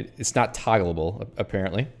 it's not toggleable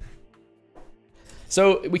apparently.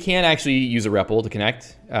 So we can actually use a REPL to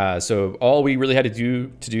connect. So all we really had to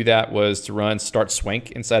do that was to run start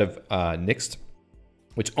swank inside of Nyxt,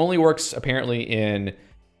 which only works apparently in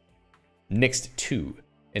Nyxt 2.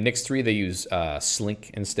 In Nyxt 3, they use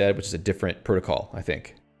Slink instead, which is a different protocol, I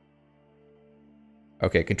think.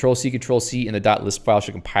 Okay, Control C in the .lisp file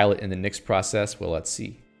should compile it in the Nyxt process. Well, let's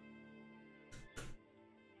see.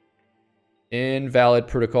 Invalid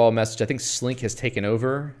protocol message. I think Slink has taken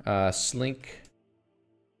over. Slink.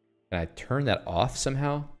 Can I turn that off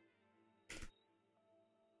somehow?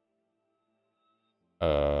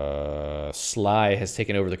 Sly has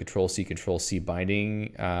taken over the Control C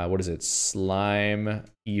binding. What is it? Slime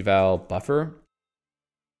eval buffer.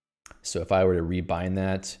 So if I were to rebind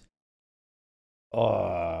that,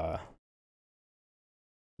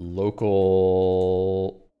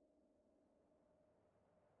 local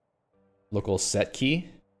set key,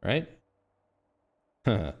 right?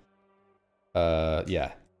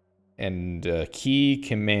 Yeah. And key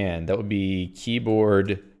command, that would be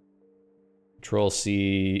keyboard Control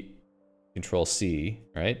C,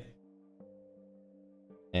 right?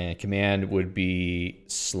 And command would be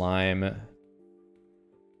slime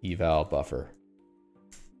eval buffer.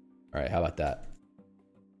 All right, how about that?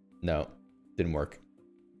 No, didn't work.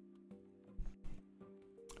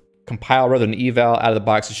 Compile rather than eval out of the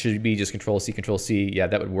box, it should be just Control C. Yeah,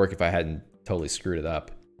 that would work if I hadn't totally screwed it up.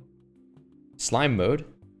 Slime mode.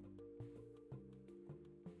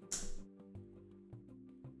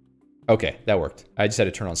 Okay, that worked. I just had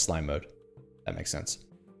to turn on slime mode. That makes sense.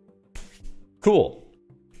 Cool.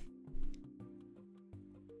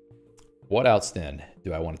 What else then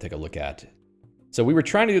do I want to take a look at? So we were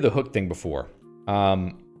trying to do the hook thing before.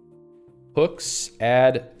 Hooks,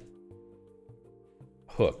 add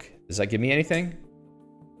hook. Does that give me anything?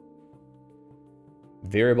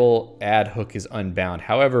 Variable add hook is unbound.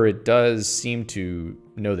 However, it does seem to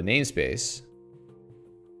know the namespace.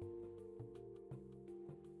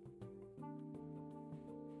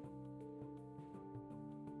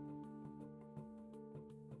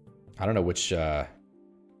 I don't know which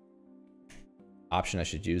option I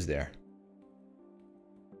should use there.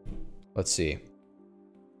 Let's see.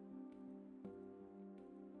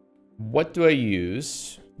 What do I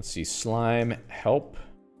use? Let's see, slime, help,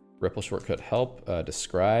 REPL shortcut help,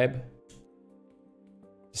 describe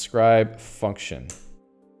function.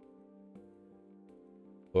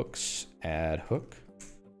 Hooks, add hook.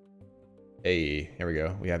 Hey, here we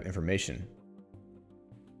go. We have information.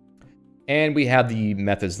 And we have the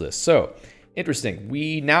methods list. So interesting.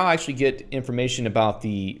 We now actually get information about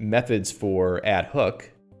the methods for add hook.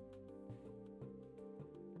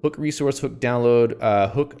 Hook resource, hook download,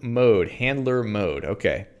 hook mode, handler mode.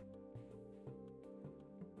 Okay.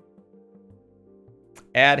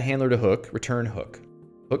 Add handler to hook, return hook.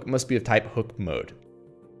 Hook must be of type hook mode.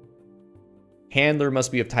 Handler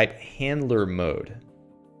must be of type handler mode.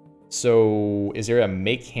 So is there a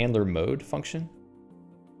make handler mode function?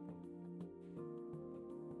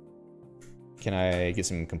 Can I get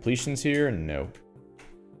some completions here? No.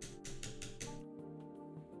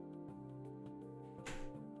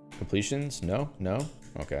 Completions? No, no.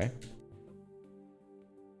 Okay.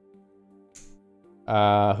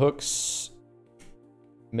 Hooks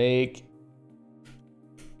make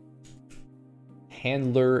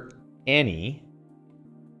handler any.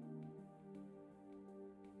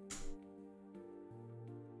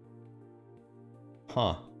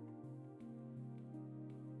 Huh.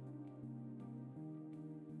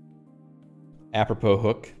 Apropos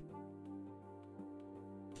hook.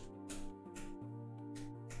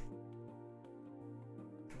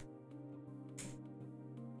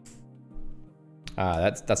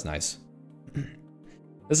 That's nice.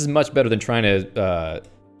 This is much better than trying to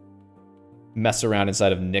mess around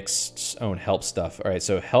inside of Nyst's own help stuff. All right,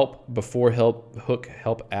 so help before help, hook,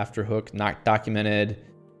 help after hook, not documented.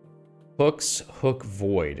 Hooks, hook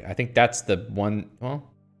void. I think that's the one. Well,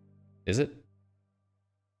 is it?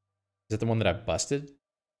 Is it the one that I busted?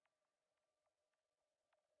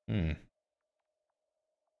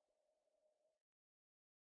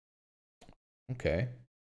 Okay.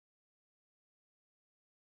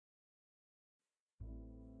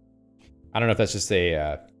 I don't know if that's just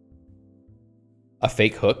a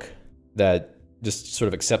fake hook that just sort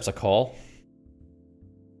of accepts a call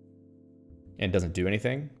and doesn't do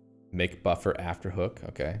anything. Make buffer after hook.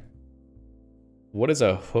 Okay. What is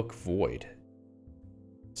a hook void?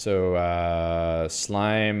 So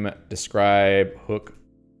slime, describe, hook.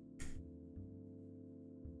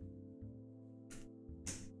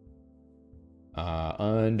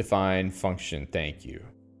 Undefined function. Thank you.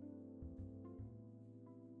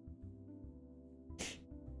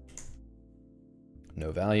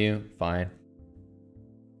 No value. Fine.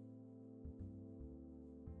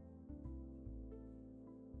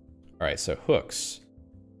 All right, so hooks.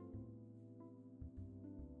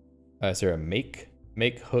 Is there a make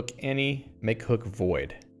hook any, make hook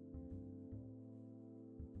void?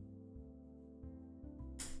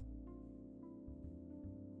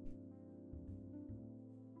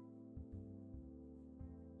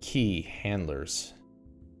 Key handlers.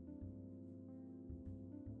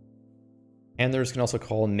 Handlers can also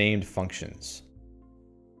call named functions.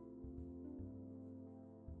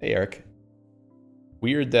 Hey, Eric.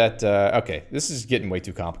 Weird that, okay, this is getting way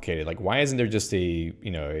too complicated. Like, why isn't there just a,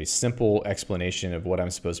 you know, a simple explanation of what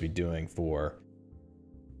I'm supposed to be doing for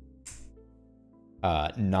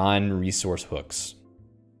non-resource hooks?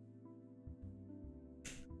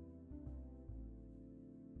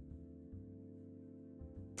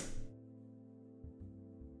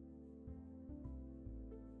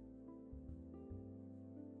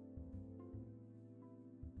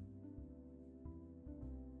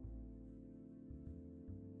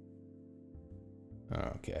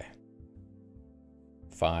 Okay.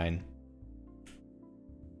 Fine.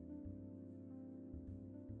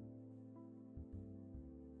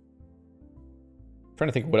 I'm trying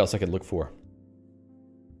to think what else I could look for.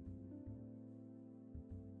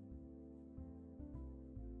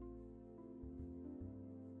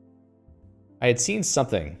 I had seen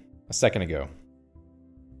something a second ago.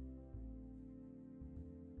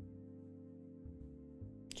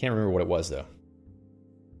 Can't remember what it was though.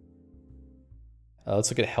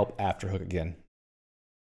 Let's look at help after hook again.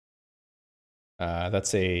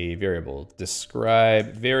 That's a variable.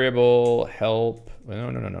 Describe variable help.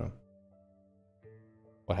 No.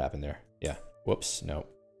 What happened there? Yeah. Whoops. No.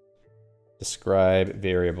 Describe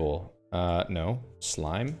variable. No.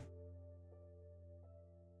 Slime.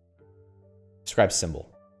 Describe symbol.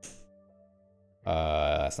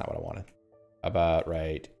 That's not what I wanted. How about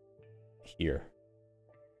right here?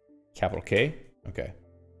 Capital K? Okay.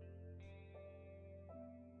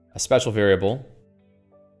 A special variable.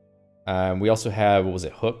 We also have, what was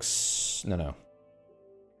it, hooks? No.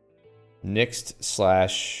 Nyxt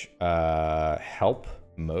slash help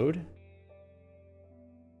mode.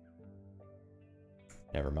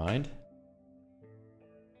 Never mind.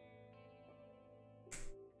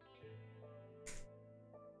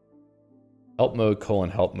 Help mode colon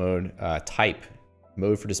help mode. Type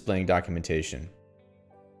mode for displaying documentation.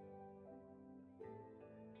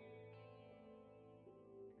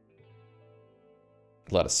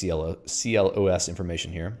 A lot of CLOS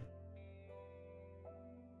information here.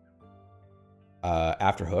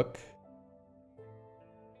 After hook.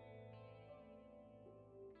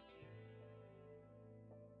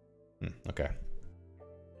 Okay.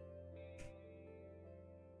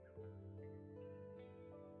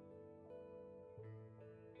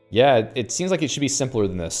 Yeah, it seems like it should be simpler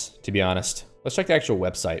than this, to be honest. Let's check the actual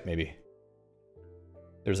website, maybe.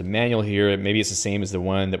 There's a manual here. Maybe it's the same as the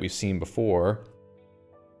one that we've seen before.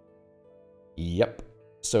 Yep.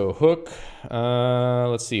 So hook,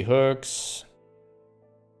 let's see, hooks.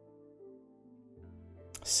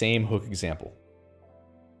 Same hook example.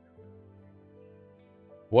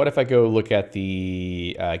 What if I go look at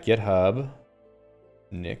the GitHub,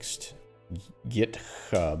 Nyxt,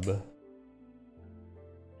 GitHub.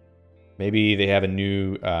 Maybe they have a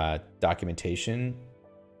new documentation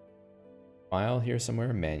file here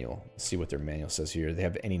somewhere, manual. Let's see what their manual says here. Do they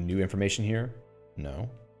have any new information here? No.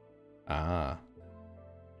 Ah.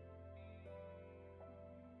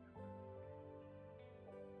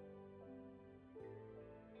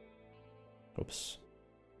 Oops.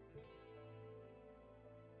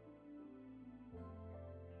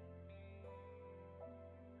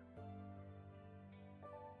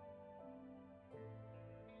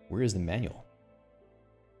 Where is the manual?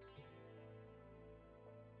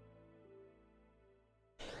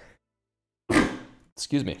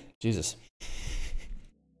 Excuse me. Jesus.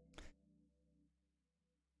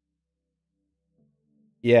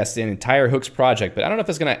 Yes, an entire hooks project, but I don't know if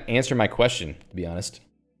that's going to answer my question, to be honest.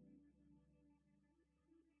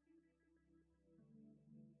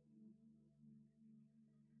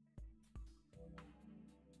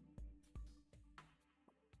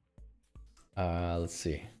 Let's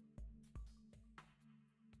see.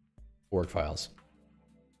 Org files.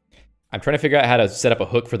 I'm trying to figure out how to set up a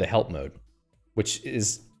hook for the help mode, which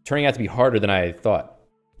is turning out to be harder than I thought.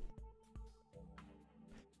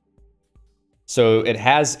 So it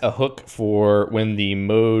has a hook for when the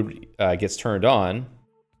mode gets turned on.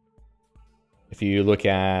 If you look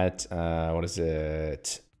at, what is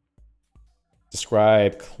it?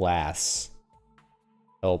 Describe class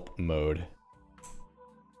help mode.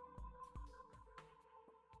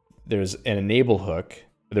 There's an enable hook.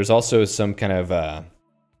 There's also some kind of,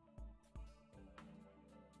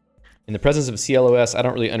 in the presence of CLOS, I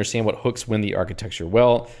don't really understand what hooks win the architecture.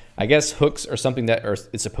 Well, I guess hooks are something that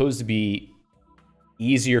it's supposed to be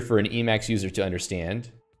easier for an Emacs user to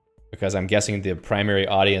understand, because I'm guessing the primary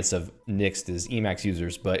audience of Nyxt is Emacs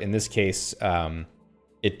users, but in this case,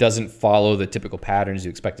 it doesn't follow the typical patterns you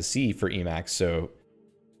expect to see for Emacs, so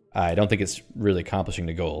I don't think it's really accomplishing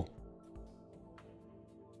the goal.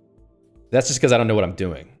 That's just because I don't know what I'm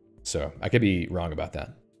doing. So I could be wrong about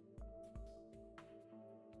that.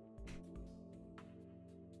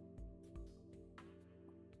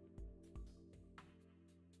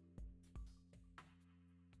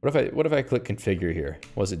 What if I click configure here?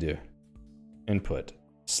 What does it do? Input,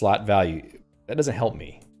 slot value. That doesn't help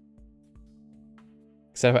me.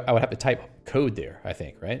 Because I would have to type code there, I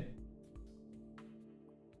think, right?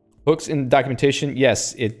 Hooks in documentation,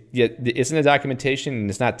 yes, it's in the documentation and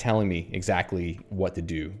it's not telling me exactly what to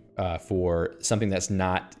do for something that's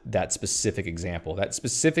not that specific example. That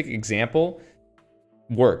specific example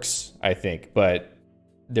works, I think, but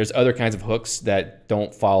there's other kinds of hooks that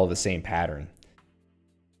don't follow the same pattern.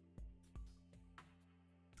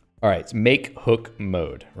 All right, it's make hook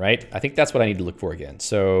mode, right? I think that's what I need to look for again.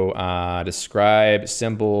 So describe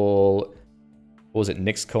symbol, what was it,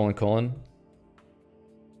 Nyxt ::.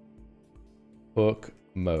 Hook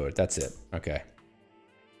mode, that's it, okay.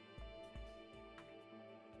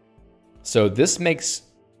 So this makes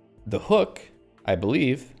the hook, I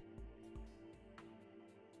believe,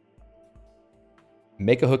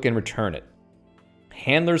 make a hook and return it.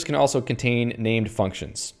 Handlers can also contain named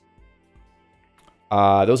functions.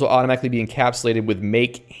 Those will automatically be encapsulated with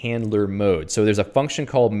make handler mode. So there's a function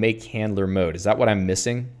called make handler mode. Is that what I'm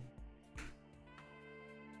missing?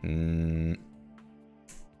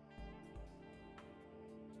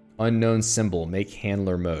 Unknown symbol, make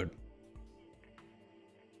handler mode.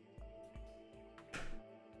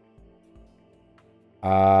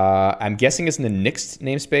 I'm guessing it's in the Nyxt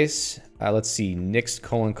namespace. Let's see, Nyxt :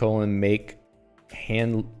 make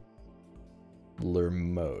handler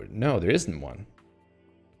mode. No, there isn't one.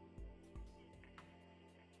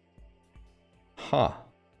 Huh.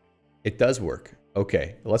 It does work.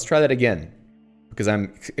 Okay, let's try that again because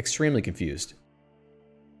I'm extremely confused.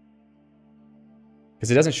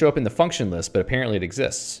 Because it doesn't show up in the function list, but apparently it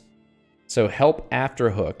exists. So help after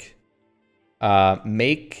hook,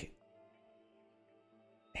 make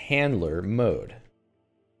handler mode.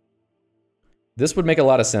 This would make a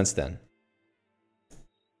lot of sense then.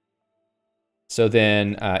 So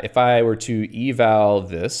then if I were to eval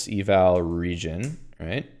this, eval region,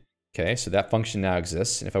 right? Okay, so that function now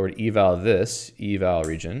exists. And if I were to eval this, eval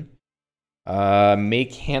region,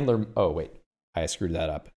 make handler, oh wait, I screwed that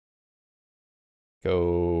up.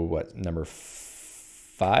 Go, what, number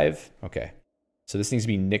 5? Okay, so this needs to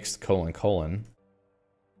be Nyxt :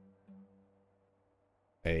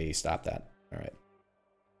 Hey, stop that. All right.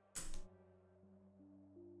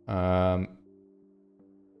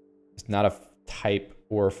 It's not a type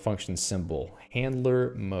or function symbol.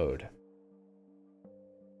 Handler mode.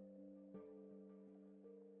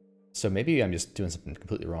 So maybe I'm just doing something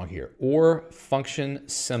completely wrong here. Or function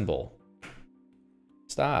symbol.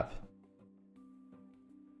 Stop.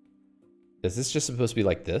 Is this just supposed to be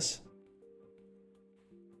like this?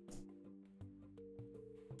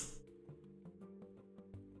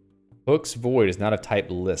 Hooks void is not a type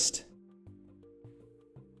list.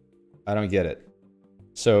 I don't get it.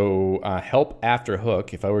 So help after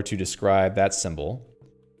hook, if I were to describe that symbol,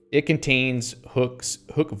 it contains hook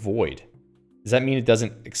void. Does that mean it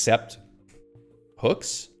doesn't accept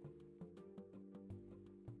hooks?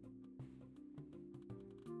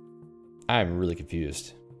 I'm really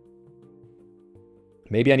confused.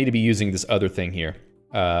 Maybe I need to be using this other thing here,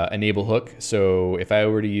 enable hook. So if I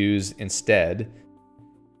were to use instead,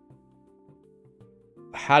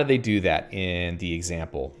 how do they do that in the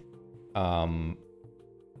example?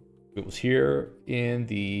 It was here in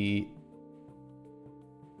the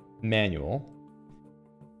manual.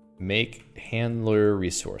 Make handler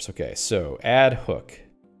resource. Okay, so add hook.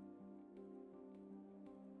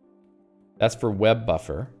 That's for web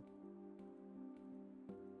buffer.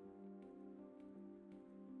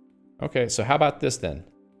 Okay, so how about this then?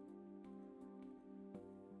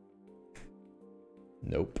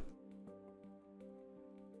 Nope.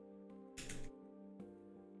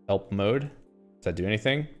 Help mode. Does that do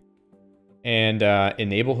anything? And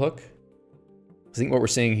enable hook. I think what we're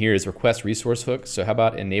saying here is request resource hook. So how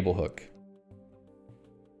about enable hook?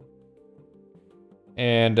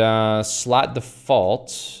 And slot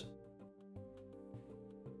default.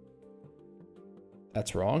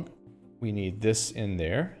 That's wrong. We need this in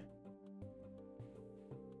there.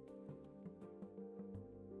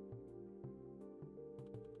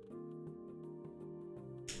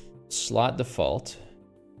 Slot default.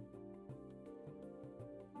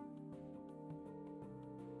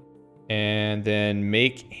 And then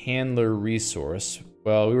make handler resource.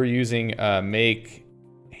 Well, we were using make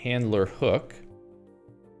handler hook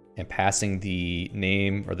and passing the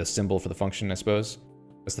name or the symbol for the function, I suppose.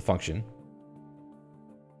 That's the function.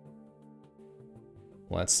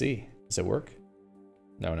 Let's see. Does it work?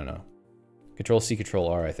 No, no, no. Control C, Control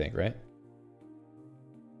R, I think, right?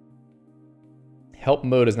 Help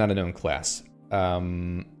mode is not a known class.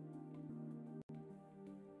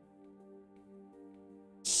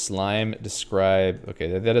 Slime describe.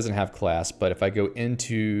 Okay, that doesn't have class, but if I go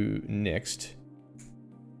into Nyxt,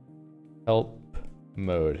 help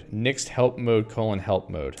mode. Nyxt help mode : help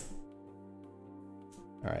mode.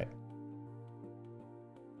 All right.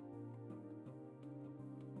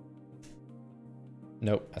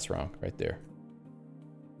 Nope, that's wrong right there.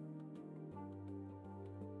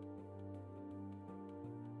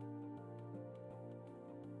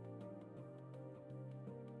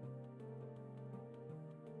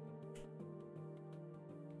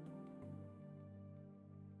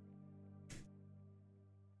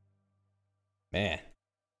 Man,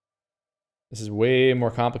 this is way more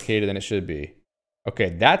complicated than it should be.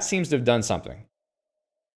 Okay, that seems to have done something.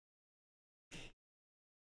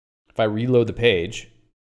 If I reload the page,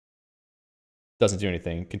 doesn't do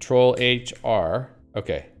anything. Control HR.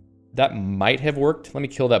 Okay, that might have worked. Let me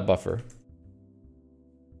kill that buffer.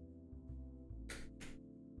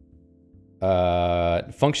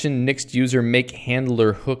 Function Nyxt user make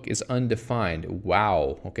handler hook is undefined.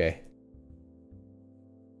 Wow. Okay.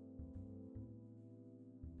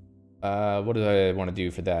 What do I want to do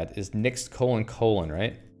for that? Is Nyxt :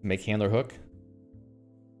 right? Make handler hook.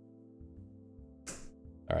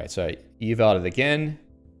 All right, so I evaled it again.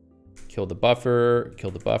 Kill the buffer,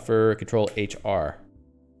 control HR.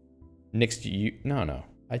 Nyxt no,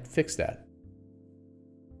 I fixed that.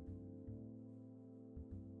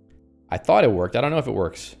 I thought it worked. I don't know if it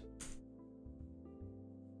works.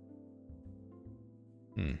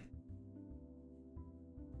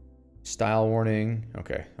 Style warning.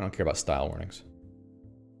 Okay, I don't care about style warnings.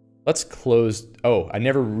 Let's close. Oh, I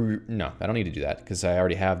never. No, I don't need to do that because I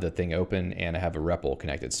already have the thing open and I have a REPL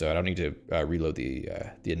connected, so I don't need to reload the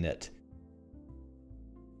init.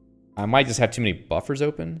 I might just have too many buffers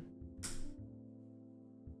open.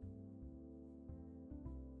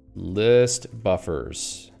 List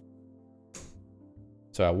buffers.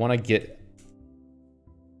 So I want to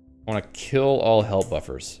kill all help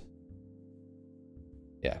buffers.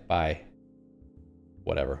 Yeah, bye.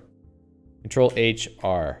 Whatever. Control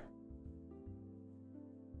HR.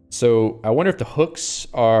 So I wonder if the hooks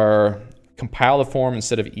are compile the form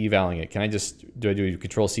instead of evaling it. Can I just, do I do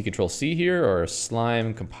Control C here, or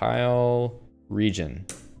slime compile region?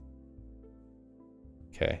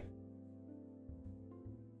 Okay.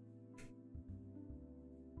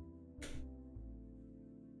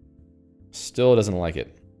 Still doesn't like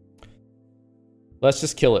it. Let's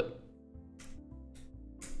just kill it.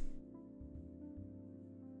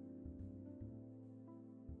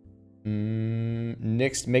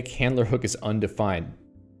 Nyxt make handler hook is undefined.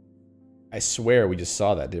 I swear we just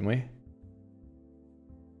saw that, didn't we?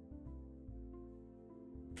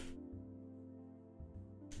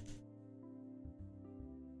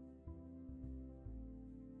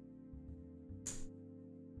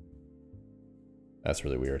 That's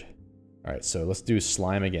really weird. All right, so let's do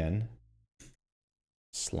slime again.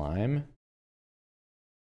 Slime.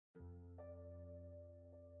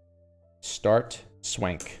 Start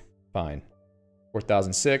swank. Fine.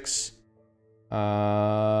 4006. Okay,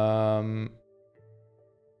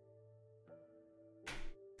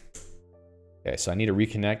 so I need to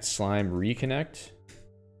reconnect. Slime reconnect.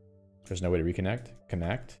 There's no way to reconnect.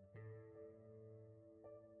 Connect.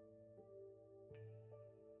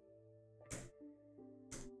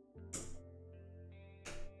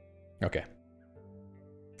 Okay.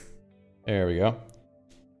 There we go.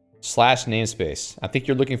 Slash namespace. I think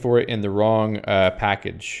you're looking for it in the wrong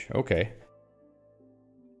package. Okay.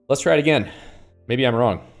 Let's try it again. Maybe I'm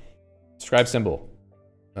wrong. Scribe symbol.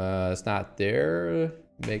 It's not there.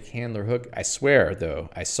 Make handler hook. I swear, though,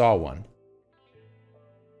 I saw one.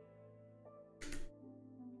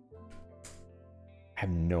 I have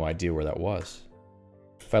no idea where that was.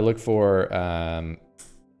 If I look for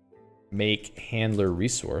make handler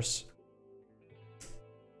resource.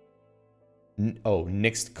 Oh,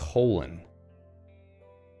 Nyxt :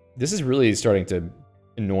 This is really starting to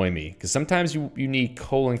annoy me because sometimes you need :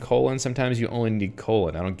 sometimes you only need :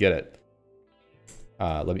 I don't get it.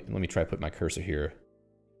 Let me try to put my cursor here.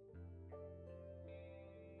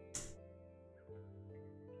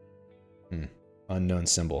 Unknown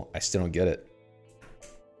symbol. I still don't get it.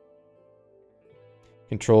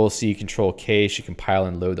 Control C, Control K should compile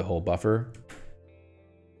and load the whole buffer.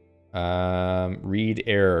 Read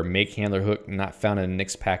error. Make handler hook not found in a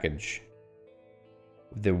Nyxt package.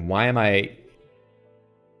 Then why am I...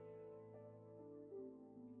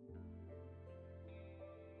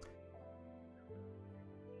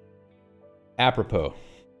 Apropos.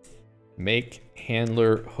 Make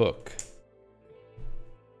handler hook.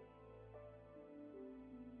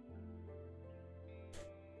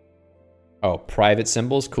 Oh, private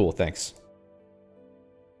symbols? Cool, thanks.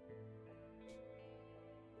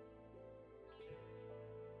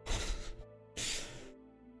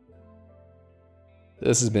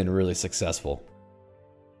 This has been really successful.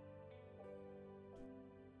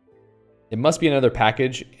 It must be another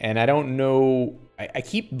package, and I don't know... I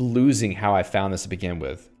keep losing how I found this to begin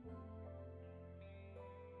with.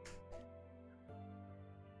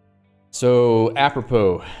 So,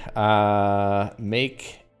 apropos,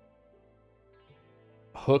 make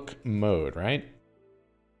hook mode, right?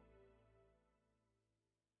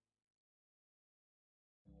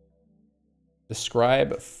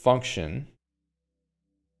 Describe function.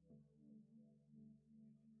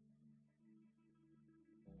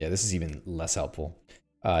 Yeah, this is even less helpful.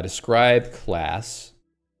 Describe class,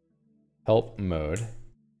 help mode,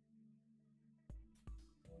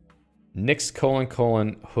 Nyxt :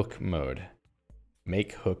 hook mode,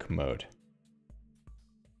 make hook mode.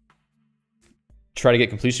 try to get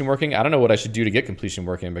completion working. I don't know what I should do to get completion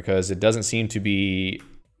working because it doesn't seem to be,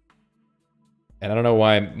 and I don't know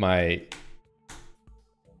why my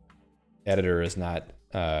editor is not,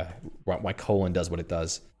 why colon does what it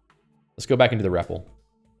does. Let's go back into the REPL.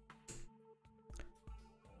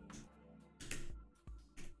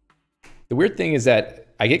 The weird thing is that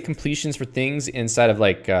I get completions for things inside of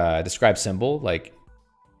like describe symbol. Like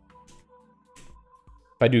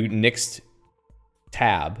if I do Nyxt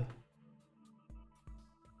tab,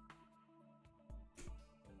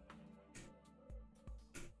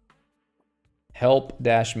 help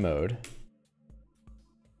dash mode,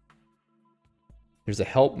 there's a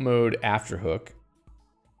help mode after hook.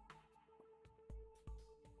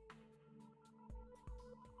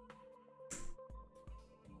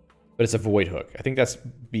 But it's a void hook. I think that's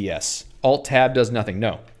BS. Alt tab does nothing.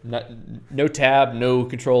 No, no tab, no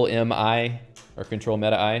control M I or control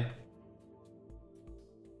meta I.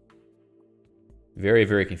 Very,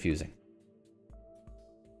 very confusing.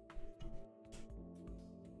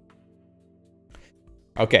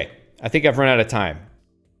 Okay, I think I've run out of time.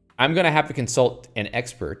 I'm gonna have to consult an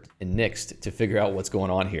expert in Nyxt to figure out what's going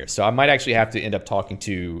on here. So I might actually have to end up talking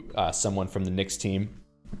to someone from the Nyxt team.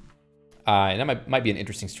 And that might be an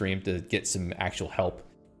interesting stream to get some actual help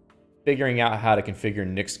figuring out how to configure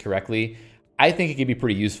Nyxt correctly. I think it could be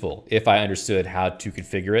pretty useful if I understood how to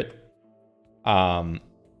configure it.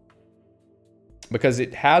 Because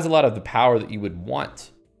it has a lot of the power that you would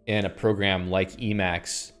want in a program like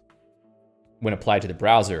Emacs when applied to the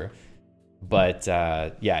browser. But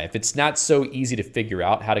yeah, if it's not so easy to figure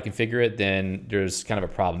out how to configure it, then there's kind of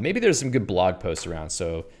a problem. Maybe there's some good blog posts around.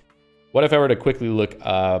 So what if I were to quickly look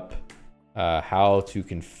up how to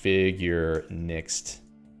configure Nyxt?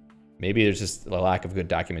 Maybe there's just a lack of good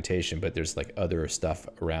documentation, but there's like other stuff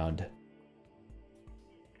around.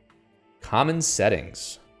 Common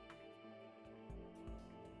settings.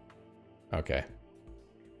 Okay.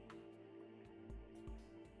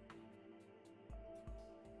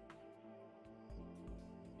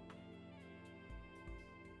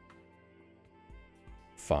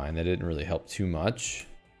 Fine, that didn't really help too much.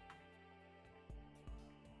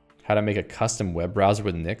 How to make a custom web browser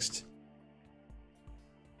with Nyxt.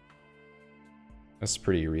 That's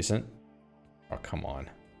pretty recent. Oh, come on.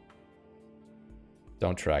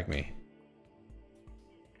 Don't track me.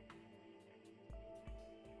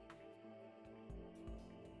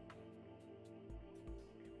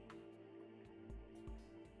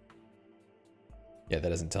 Yeah, that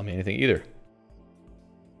doesn't tell me anything either.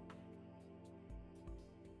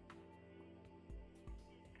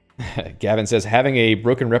 Gavin says, having a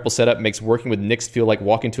broken REPL setup makes working with Nyxt feel like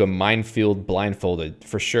walking to a minefield blindfolded,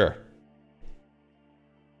 for sure.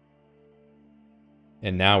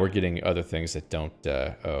 And now we're getting other things that don't,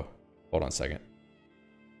 oh, hold on a second.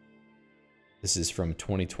 This is from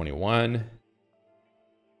 2021.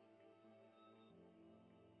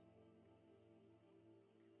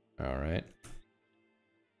 All right.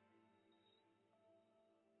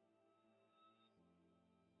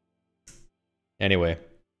 Anyway.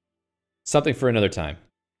 Something for another time.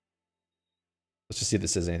 Let's just see if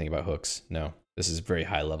this says anything about hooks. No, this is very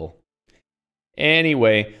high level.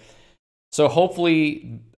 Anyway, so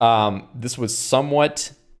hopefully this was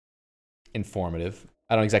somewhat informative.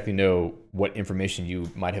 I don't exactly know what information you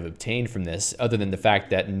might have obtained from this, other than the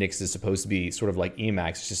fact that Nyxt is supposed to be sort of like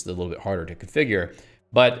Emacs, it's just a little bit harder to configure.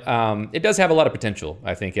 But it does have a lot of potential,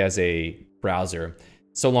 I think, as a browser,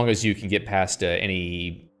 so long as you can get past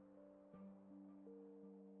any...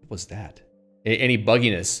 What's that? Any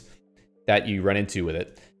bugginess that you run into with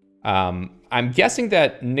it. I'm guessing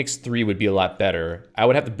that Nyxt 3 would be a lot better. I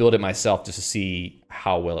would have to build it myself just to see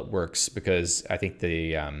how well it works, because I think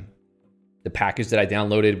the package that I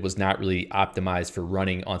downloaded was not really optimized for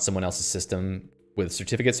running on someone else's system with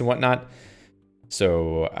certificates and whatnot.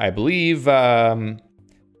 So I believe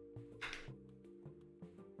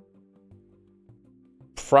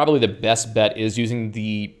probably the best bet is using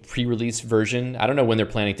the pre-release version. I don't know when they're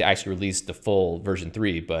planning to actually release the full version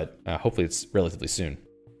 3, but hopefully it's relatively soon.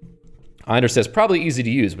 Inder says, probably easy to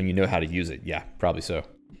use when you know how to use it. Yeah, probably so.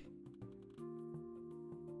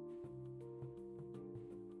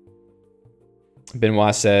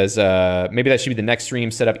 Benoit says, maybe that should be the next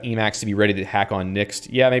stream, set up Emacs to be ready to hack on Nyxt.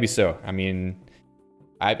 Yeah, maybe so. I mean,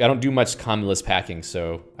 I don't do much Common Lisp hacking,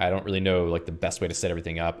 so I don't really know like the best way to set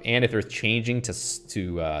everything up. And if they're changing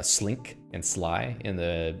to Slink and Sly in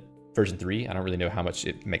the version 3, I don't really know how much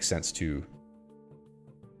it makes sense to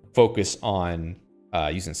focus on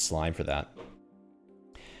using Slime for that.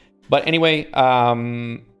 But anyway,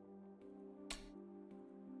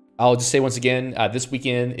 I'll just say once again, this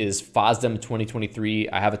weekend is FOSDEM 2023.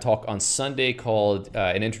 I have a talk on Sunday called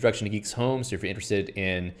An Introduction to Geeks Home. So if you're interested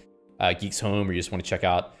in Geeks Home or you just want to check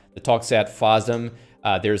out the talks at FOSDEM,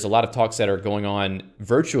 there's a lot of talks that are going on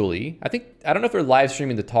virtually. I don't know if they're live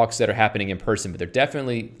streaming the talks that are happening in person, but they're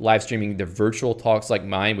definitely live streaming the virtual talks like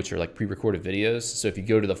mine, which are like pre-recorded videos. So if you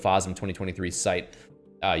go to the FOSDEM 2023 site,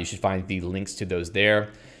 you should find the links to those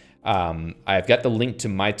there. I've got the link to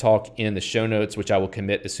my talk in the show notes, which I will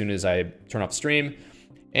commit as soon as I turn off the stream.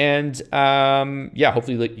 And yeah,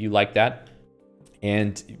 hopefully you like that.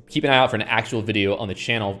 And keep an eye out for an actual video on the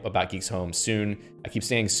channel about Geeks Home soon. I keep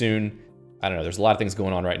saying soon. I don't know, there's a lot of things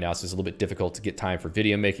going on right now, so it's a little bit difficult to get time for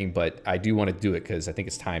video making, but I do want to do it because I think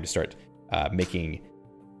it's time to start making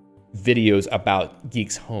videos about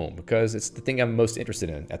Geeks Home because it's the thing I'm most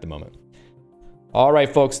interested in at the moment. All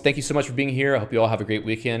right, folks, thank you so much for being here. I hope you all have a great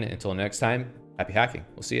weekend. Until next time, happy hacking.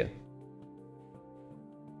 We'll see you.